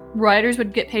like writers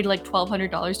would get paid like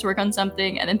 $1,200 to work on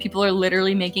something, and then people are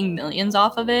literally making millions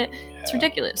off of it. Yeah. It's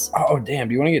ridiculous. Oh damn!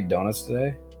 Do you want to get donuts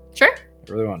today? Sure.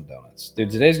 I really want donuts,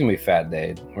 dude. Today's gonna be fat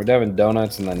day. We're having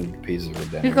donuts and then pieces for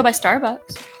dinner. We could go by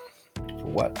Starbucks. For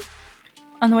what?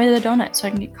 On the way to the donut, so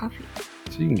I can get coffee.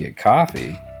 So you can get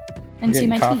coffee. And see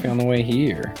my coffee on the way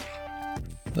here.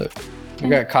 Look, we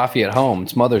got coffee at home.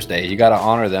 It's Mother's Day. You gotta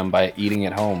honor them by eating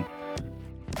at home.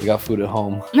 We got food at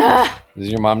home. Does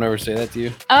your mom never say that to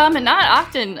you? Not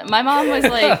often. My mom was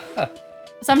like,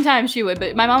 sometimes she would,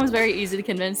 but my mom was very easy to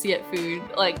convince to get food.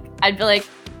 Like, I'd be like,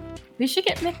 we should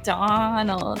get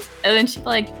McDonald's. And then she'd be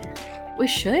like, we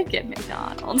should get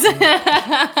McDonald's. We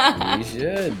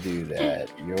should do that.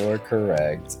 You're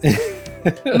correct.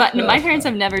 My parents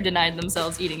have never denied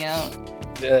themselves eating out.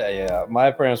 Yeah. My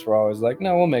parents were always like,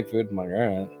 no, we'll make food. I'm like, all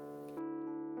right.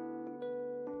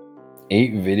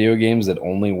 8 video games that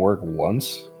only work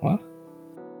once? What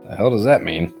the hell does that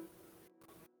mean?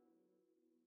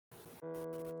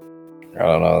 I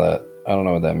don't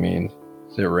know what that means.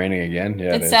 Is it raining again?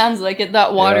 Yeah, it sounds like it.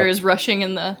 That water is rushing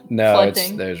in the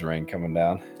flooding. There's rain coming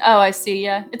down. Oh, I see.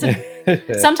 Yeah,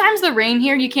 sometimes the rain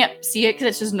here you can't see it because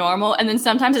it's just normal, and then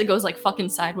sometimes it goes like fucking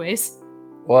sideways.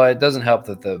 Well, it doesn't help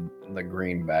that the the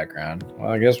green background.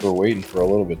 Well, I guess we're waiting for a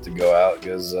little bit to go out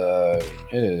because it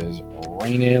is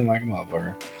raining like a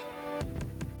motherfucker.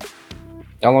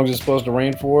 How long is it supposed to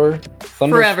rain for?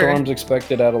 Thunderstorms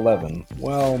expected at 11.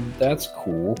 Well, that's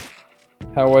cool.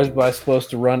 How was I supposed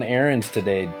to run errands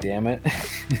today, damn it?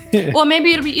 Well,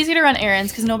 maybe it'll be easy to run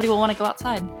errands because nobody will want to go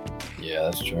outside. Yeah,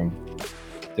 that's true.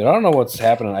 Dude, I don't know what's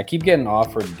happening. I keep getting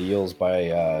offered deals by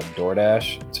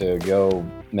DoorDash to go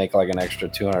make like an extra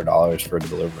 $200 for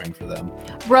delivering for them.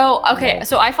 Bro, okay,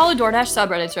 so I follow DoorDash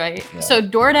subreddits, right? Yeah. So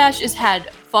DoorDash has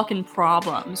had fucking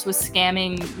problems with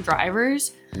scamming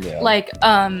drivers. Yeah. Like,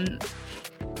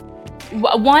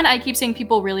 one, I keep seeing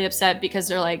people really upset because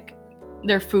they're like,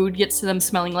 their food gets to them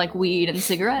smelling like weed and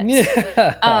cigarettes.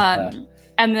 Yeah.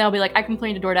 And they'll be like, I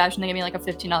complained to DoorDash and they gave me like a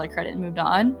 $15 credit and moved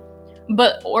on.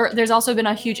 Or there's also been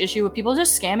a huge issue with people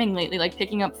just scamming lately, like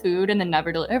picking up food and then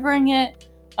never delivering it.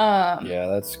 Yeah,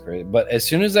 that's great. But as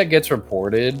soon as that gets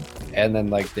reported, and then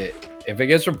like if it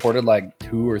gets reported like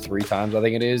 2 or 3 times, I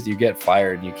think it is, you get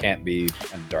fired and you can't be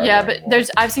a driver anymore.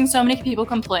 I've seen so many people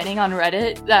complaining on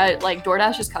Reddit that like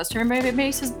DoorDash's customer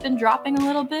base has been dropping a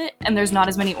little bit and there's not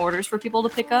as many orders for people to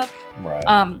pick up. Right.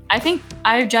 I think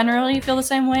I generally feel the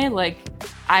same way. Like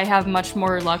I have much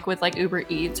more luck with like Uber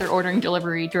Eats or ordering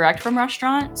delivery direct from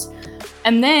restaurants.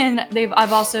 And then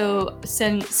I've also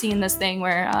seen this thing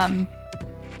where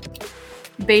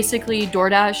basically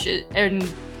DoorDash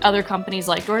and other companies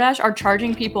like DoorDash are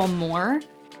charging people more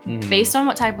based on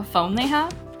what type of phone they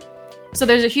have. So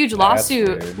there's a huge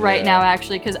lawsuit right now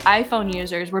actually because iPhone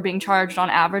users were being charged on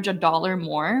average $1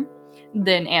 more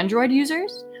than Android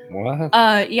users. What?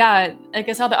 Yeah, like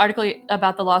I saw the article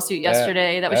about the lawsuit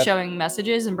yesterday that was showing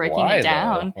messages and breaking it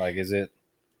down. Though? Like, is it?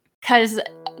 Because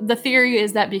the theory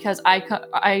is that because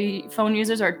iPhone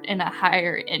users are in a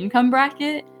higher income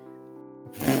bracket,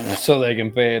 so they can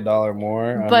pay $1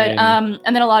 more. But and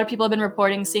then a lot of people have been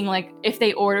reporting seeing like if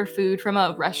they order food from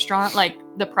a restaurant, like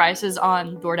the prices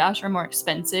on DoorDash are more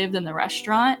expensive than the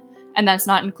restaurant, and that's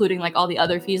not including like all the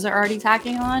other fees they're already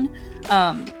tacking on.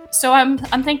 So I'm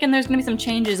thinking there's gonna be some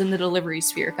changes in the delivery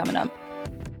sphere coming up.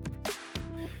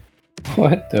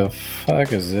 What the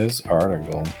fuck is this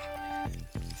article?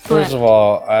 First of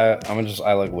all, I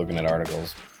like looking at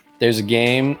articles. There's a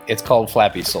game. It's called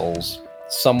Flappy Souls.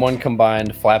 Someone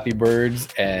combined Flappy Birds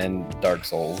and Dark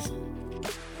Souls.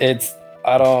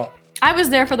 I was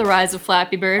there for the rise of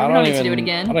Flappy Bird. We don't need to do it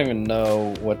again. I don't even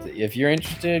know if you're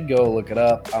interested, go look it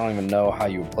up. I don't even know how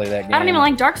you would play that game. I don't even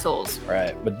like Dark Souls.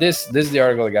 Right, but this is the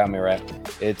article that got me right.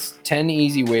 It's 10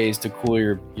 easy ways to cool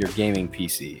your gaming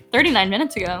PC. 39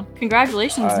 minutes ago.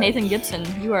 Congratulations, Nathan Gibson.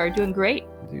 You are doing great.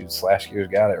 Dude, Gears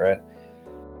got it right.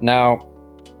 Now,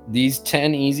 these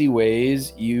 10 easy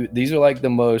ways, these are like the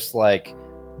most like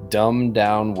dumbed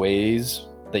down ways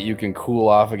that you can cool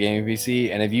off a gaming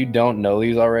PC, and if you don't know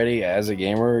these already as a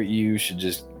gamer, you should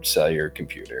just sell your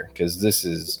computer because this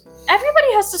is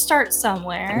everybody has to start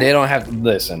somewhere. They don't have to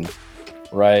listen,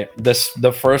 right?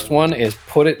 The first one is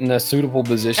put it in a suitable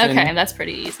position. Okay, that's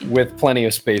pretty easy with plenty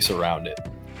of space around it.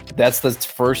 That's the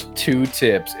first 2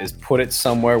 tips: is put it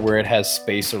somewhere where it has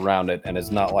space around it and it's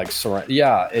not like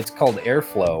yeah, it's called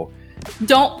airflow.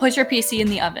 Don't put your PC in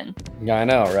the oven. Yeah, I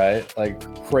know, right? Like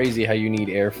crazy how you need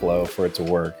airflow for it to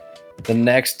work. The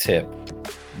next tip,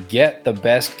 get the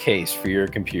best case for your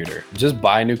computer. Just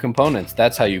buy new components.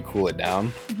 That's how you cool it down.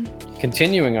 Mm-hmm.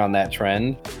 Continuing on that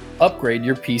trend, upgrade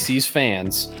your PC's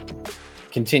fans.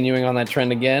 Continuing on that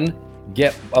trend again,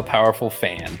 get a powerful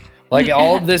fan. Like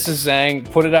all of this is saying,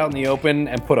 put it out in the open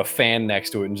and put a fan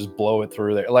next to it and just blow it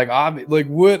through there. Like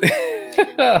what?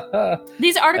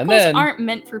 These articles aren't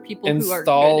meant for people who are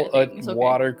install a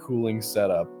water cooling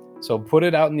setup. So put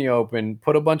it out in the open,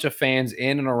 put a bunch of fans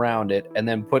in and around it, and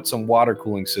then put some water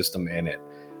cooling system in it,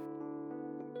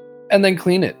 and then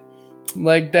clean it.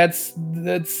 Like that's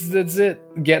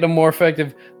it. Get a more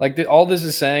effective. Like all this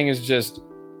is saying is just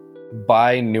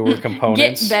buy newer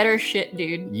components. Get better shit,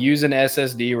 dude. Use an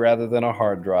SSD rather than a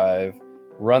hard drive.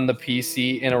 Run the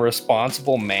PC in a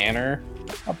responsible manner.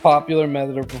 A popular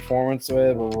method of performance.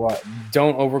 Don't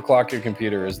overclock your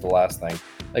computer is the last thing.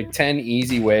 Like 10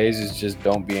 easy ways is just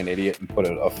don't be an idiot and put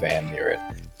a fan near it.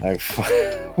 Like,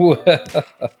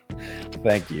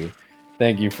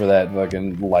 Thank you for that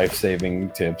fucking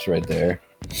life-saving tips right there.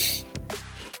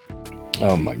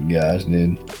 Oh my gosh,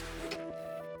 dude.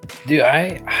 Dude,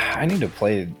 I need to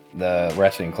play the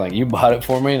Ratchet & Clank. You bought it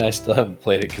for me, and I still haven't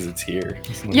played it because it's here.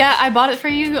 Yeah, I bought it for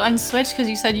you on Switch because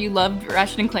you said you loved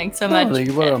Ratchet & Clank so much. No,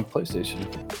 you bought it on PlayStation.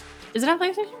 Is it on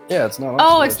PlayStation? Yeah, it's not on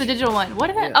Switch. Switch. It's the digital one. What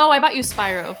did I... Oh, I bought you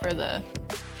Spyro for the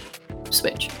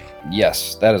Switch.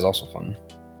 Yes, that is also fun.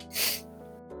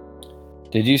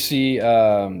 Did you see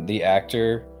the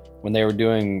actor when they were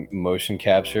doing motion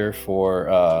capture for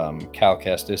Cal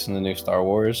Kestis in the new Star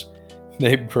Wars?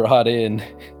 They brought in.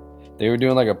 They were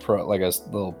doing like a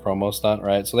little promo stunt,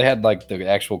 right? So they had like the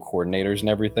actual coordinators and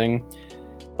everything.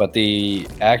 But the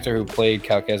actor who played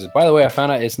Cal Kestis, by the way, I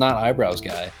found out it's not Eyebrows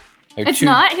Guy. It's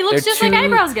not? He looks just like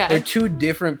Eyebrows Guy. They're two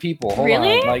different people. Hold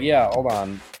Really? on. Like, yeah, hold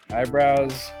on.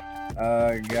 Eyebrows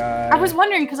Guy. I was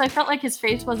wondering because I felt like his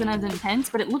face wasn't as intense,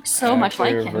 but it looks so much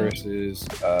like him. Versus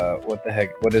what the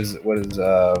heck? What is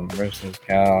versus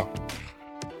Cal?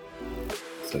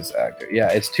 This actor. Yeah,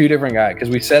 it's two different guys because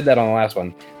we said that on the last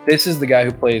one. This is the guy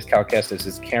who plays Cal Kestis.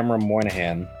 It's Cameron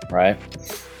Moynihan, right?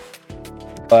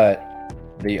 But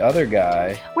the other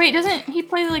guy. Wait, doesn't he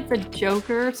play like the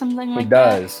Joker or something like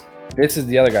that? He does. This is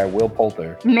the other guy, Will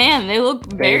Poulter. Man, they look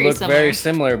very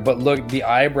similar. But look, the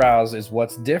eyebrows is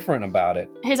what's different about it.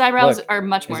 His eyebrows are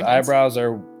much more. His eyebrows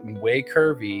are way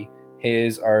curvy.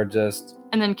 His are just.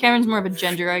 And then Cameron's more of a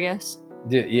ginger, I guess.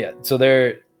 Yeah. So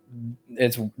they're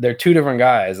two different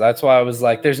guys. That's why I was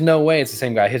like, there's no way it's the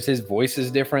same guy. His voice is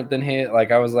different than his.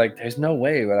 Like I was like, there's no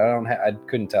way, but I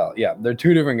couldn't tell. Yeah, they're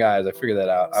two different guys. I figured that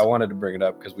out. I wanted to bring it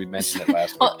up because we mentioned it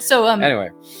last week. Anyway.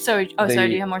 Sorry, do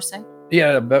you have more to say?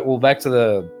 Yeah, but back to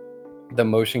the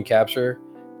motion capture.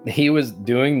 He was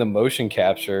doing the motion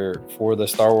capture for the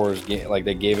Star Wars game. Like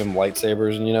they gave him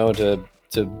lightsabers, and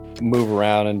to move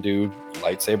around and do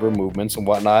lightsaber movements and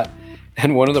whatnot.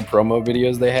 And one of the promo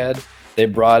videos they had, they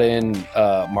brought in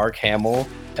Mark Hamill,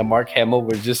 and Mark Hamill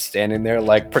was just standing there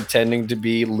like pretending to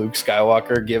be Luke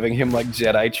Skywalker, giving him like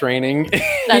Jedi training.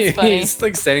 That's funny. He's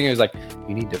like standing there, he's like,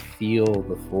 you need to feel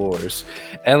the Force.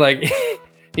 And like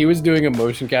he was doing a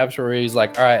motion capture where he's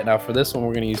like, all right, now for this one,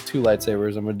 we're going to use 2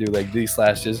 lightsabers. I'm going to do like these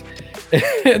slashes.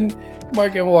 And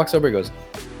Mark Hamill walks over and goes,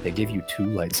 they give you 2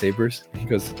 lightsabers? He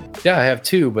goes, yeah, I have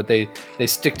 2, but they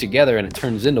stick together and it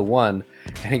turns into 1.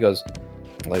 And he goes,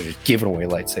 well, they're just giving away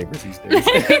lightsabers these days.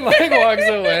 And like walks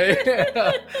away.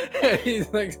 He's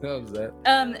like so upset.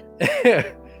 And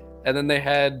then they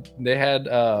had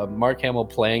Mark Hamill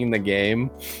playing the game,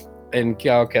 and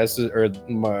Cal Kestis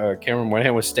or Cameron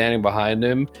Moynihan was standing behind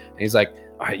him, and he's like,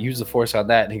 all right, use the Force on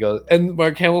that. And he goes, and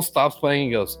Mark Hamill stops playing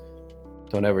and goes,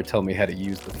 don't ever tell me how to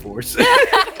use the Force. It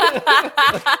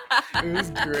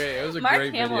was great. It was a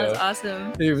great video. Mark Hamill is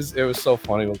awesome. It was so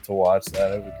funny to watch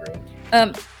that. It was great.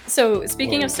 So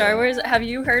speaking of Star Wars, have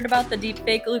you heard about the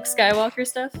deepfake Luke Skywalker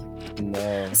stuff?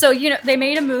 No. So they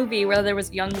made a movie where there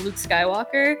was young Luke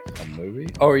Skywalker. A movie?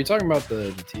 Oh, are you talking about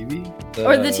the TV?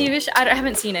 Or the TV show? I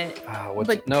haven't seen it.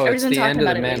 No, it's the end of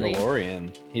The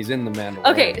Mandalorian. He's in The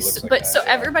Mandalorian. Okay, so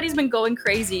everybody's been going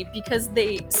crazy because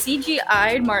they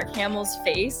CGI'd Mark Hamill's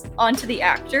face onto the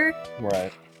actor.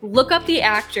 Right. Look up the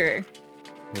actor.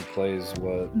 Who plays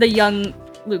what? The young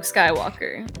Luke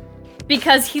Skywalker.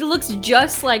 Because he looks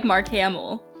just like Mark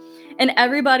Hamill. And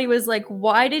everybody was like,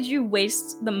 why did you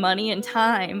waste the money and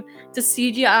time to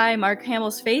CGI Mark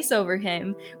Hamill's face over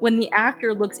him when the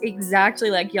actor looks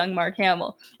exactly like young Mark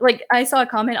Hamill? Like, I saw a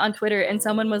comment on Twitter and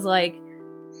someone was like,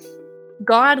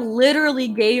 God literally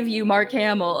gave you Mark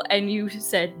Hamill and you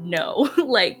said no.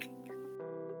 Like,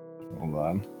 hold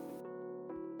on.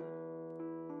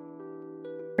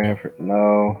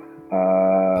 No.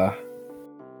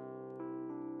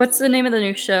 What's the name of the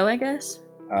new show, I guess?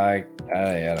 I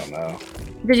don't know.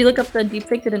 Did you look up the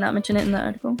deepfake? Did it not mention it in the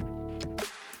article?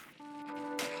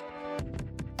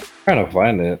 Trying to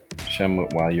find it.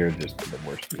 While you're just the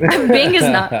worst. Bing is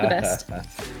not the best.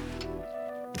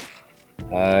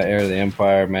 Heir of the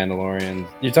Empire, Mandalorian.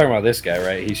 You're talking about this guy,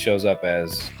 right? He shows up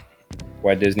as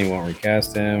why Disney won't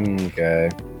recast him.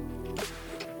 Okay.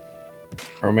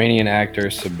 Romanian actor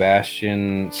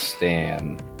Sebastian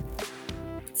Stan.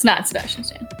 It's not Sebastian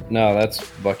Stan. No,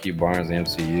 that's Bucky Barnes, the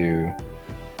MCU.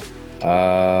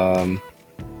 I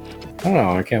don't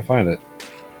know. I can't find it.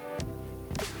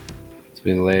 It's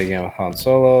been delayed again with Han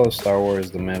Solo, Star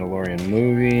Wars, The Mandalorian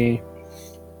movie.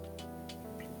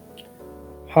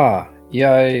 Huh.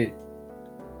 Yeah, I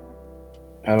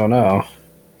don't know.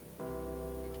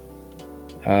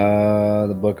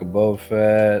 The Book of Boba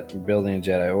Fett, Building a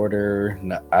Jedi Order.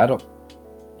 No, I don't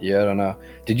know.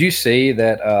 Did you say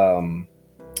that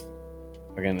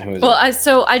again, who is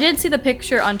it? I did see the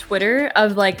picture on Twitter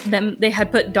of like them. They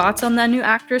had put dots on that new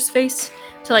actor's face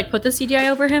to like put the CGI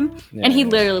over him, and he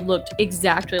literally looked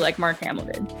exactly like Mark Hamill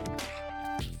did.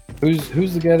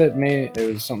 Who's the guy that made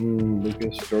it? Was something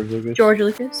George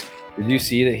Lucas? Did you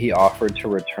see that he offered to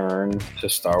return to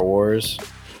Star Wars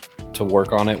to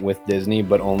work on it with Disney,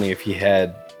 but only if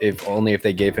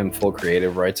they gave him full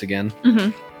creative rights again?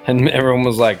 Mm-hmm. And everyone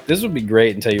was like, this would be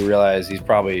great until you realize he's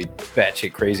probably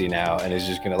batshit crazy now and is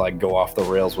just gonna like go off the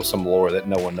rails with some lore that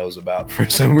no one knows about for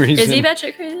some reason. Is he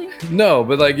batshit crazy? No,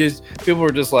 but like people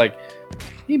were just like,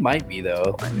 he might be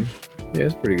though. Yeah,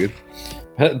 it's pretty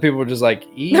good. People were just like,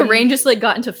 the rain just like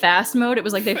got into fast mode. It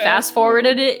was like they fast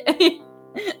forwarded it.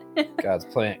 God's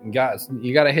playing. God,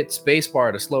 you gotta hit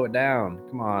spacebar to slow it down.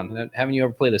 Come on, haven't you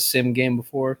ever played a sim game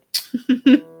before?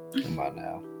 Come on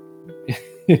now.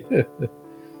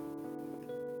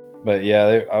 But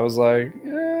yeah, I was like,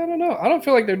 I don't know. I don't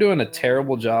feel like they're doing a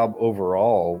terrible job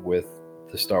overall with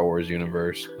the Star Wars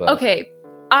universe. But okay,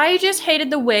 I just hated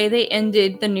the way they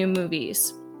ended the new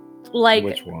movies. Like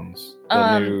which ones?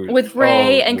 With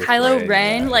Rey and Kylo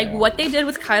Ren. What they did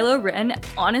with Kylo Ren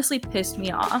honestly pissed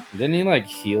me off. Didn't he like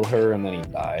heal her and then he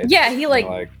died? Yeah, he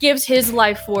like gives his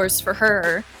life force for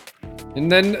her.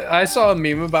 And then I saw a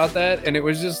meme about that, and it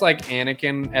was just like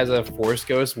Anakin as a Force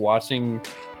ghost watching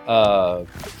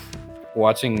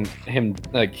him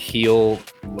like heal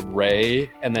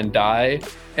Rey and then die,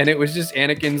 and it was just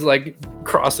Anakin's like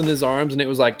crossing his arms, and it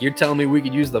was like, you're telling me we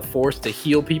could use the Force to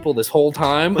heal people this whole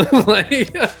time?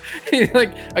 like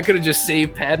I could have just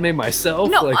saved Padme myself.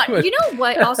 No, you know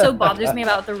what also bothers me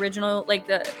about the original,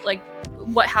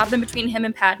 what happened between him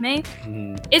and Padme,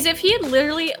 is if he had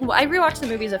literally, I rewatched the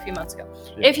movies a few months ago.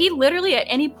 Yeah. If he literally at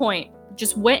any point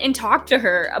just went and talked to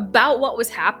her about what was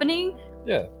happening,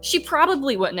 yeah, she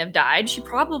probably wouldn't have died. She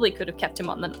probably could have kept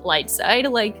him on the light side.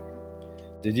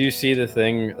 Did you see the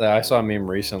thing that I saw a meme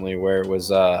recently where it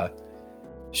was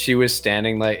she was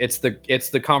standing like it's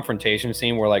the confrontation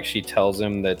scene where like she tells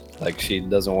him that like she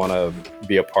doesn't want to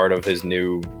be a part of his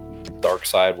new dark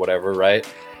side, whatever,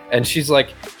 right? And she's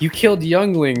like, you killed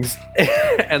younglings.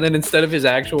 And then instead of his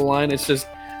actual line, it's just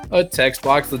a text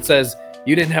box that says,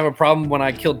 you didn't have a problem when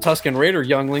I killed Tusken Raider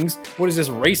younglings. What is this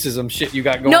racism shit you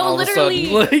got going on all of a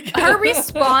sudden? Like, her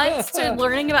response to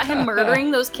learning about him murdering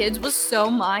those kids was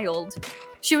so mild.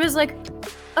 She was like,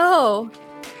 oh,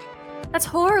 that's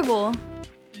horrible.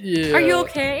 Yeah. Are you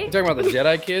okay? You talking about the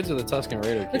Jedi kids or the Tusken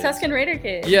Raider kids? The Tusken Raider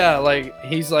kids. Yeah, like,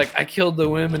 he's like, I killed the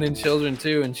women and children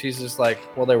too. And she's just like,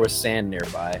 well, there was sand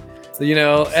nearby. So, you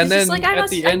know, and then like, at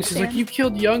the end, she's like, you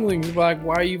killed younglings. Like,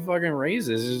 why are you fucking racist?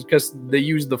 Is it because they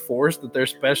used the Force that they're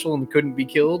special and couldn't be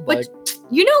killed? But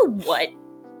you know what?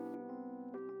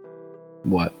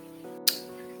 What?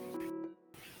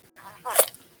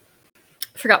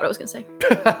 Forgot what I was going to say.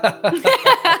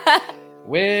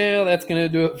 Well, that's going to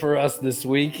do it for us this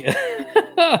week.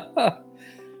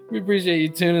 We appreciate you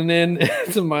tuning in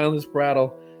to Mindless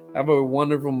Prattle. Have a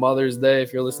wonderful Mother's Day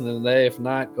if you're listening today. If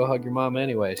not, go hug your mom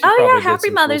anyway. Happy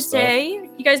Mother's Day.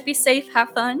 You guys be safe, have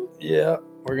fun. Yeah,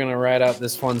 we're going to ride out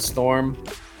this fun storm.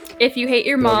 If you hate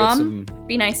your mom,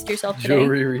 be nice to yourself today.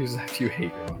 Jewelry reasons if you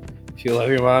hate your mom. If you love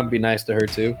your mom, be nice to her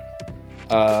too.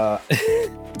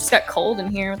 Just got cold in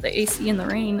here with the AC and the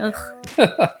rain. Ugh.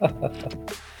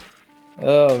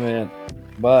 Oh, man.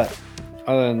 But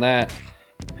other than that,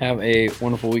 have a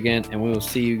wonderful weekend, and we will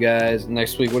see you guys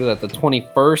next week. What is that, the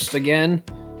 21st again?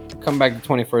 Come back the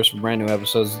 21st for brand new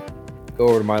episodes. Go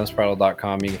over to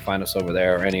mindlessprattle.com. You can find us over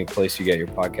there or any place you get your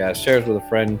podcast. Share us with a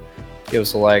friend. Give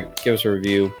us a like. Give us a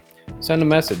review. Send a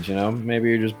message, you know. Maybe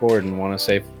you're just bored and want to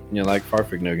say, you know, like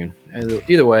Farfignugan.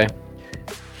 Either way,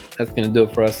 that's going to do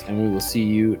it for us, and we will see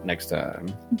you next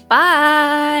time.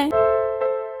 Bye.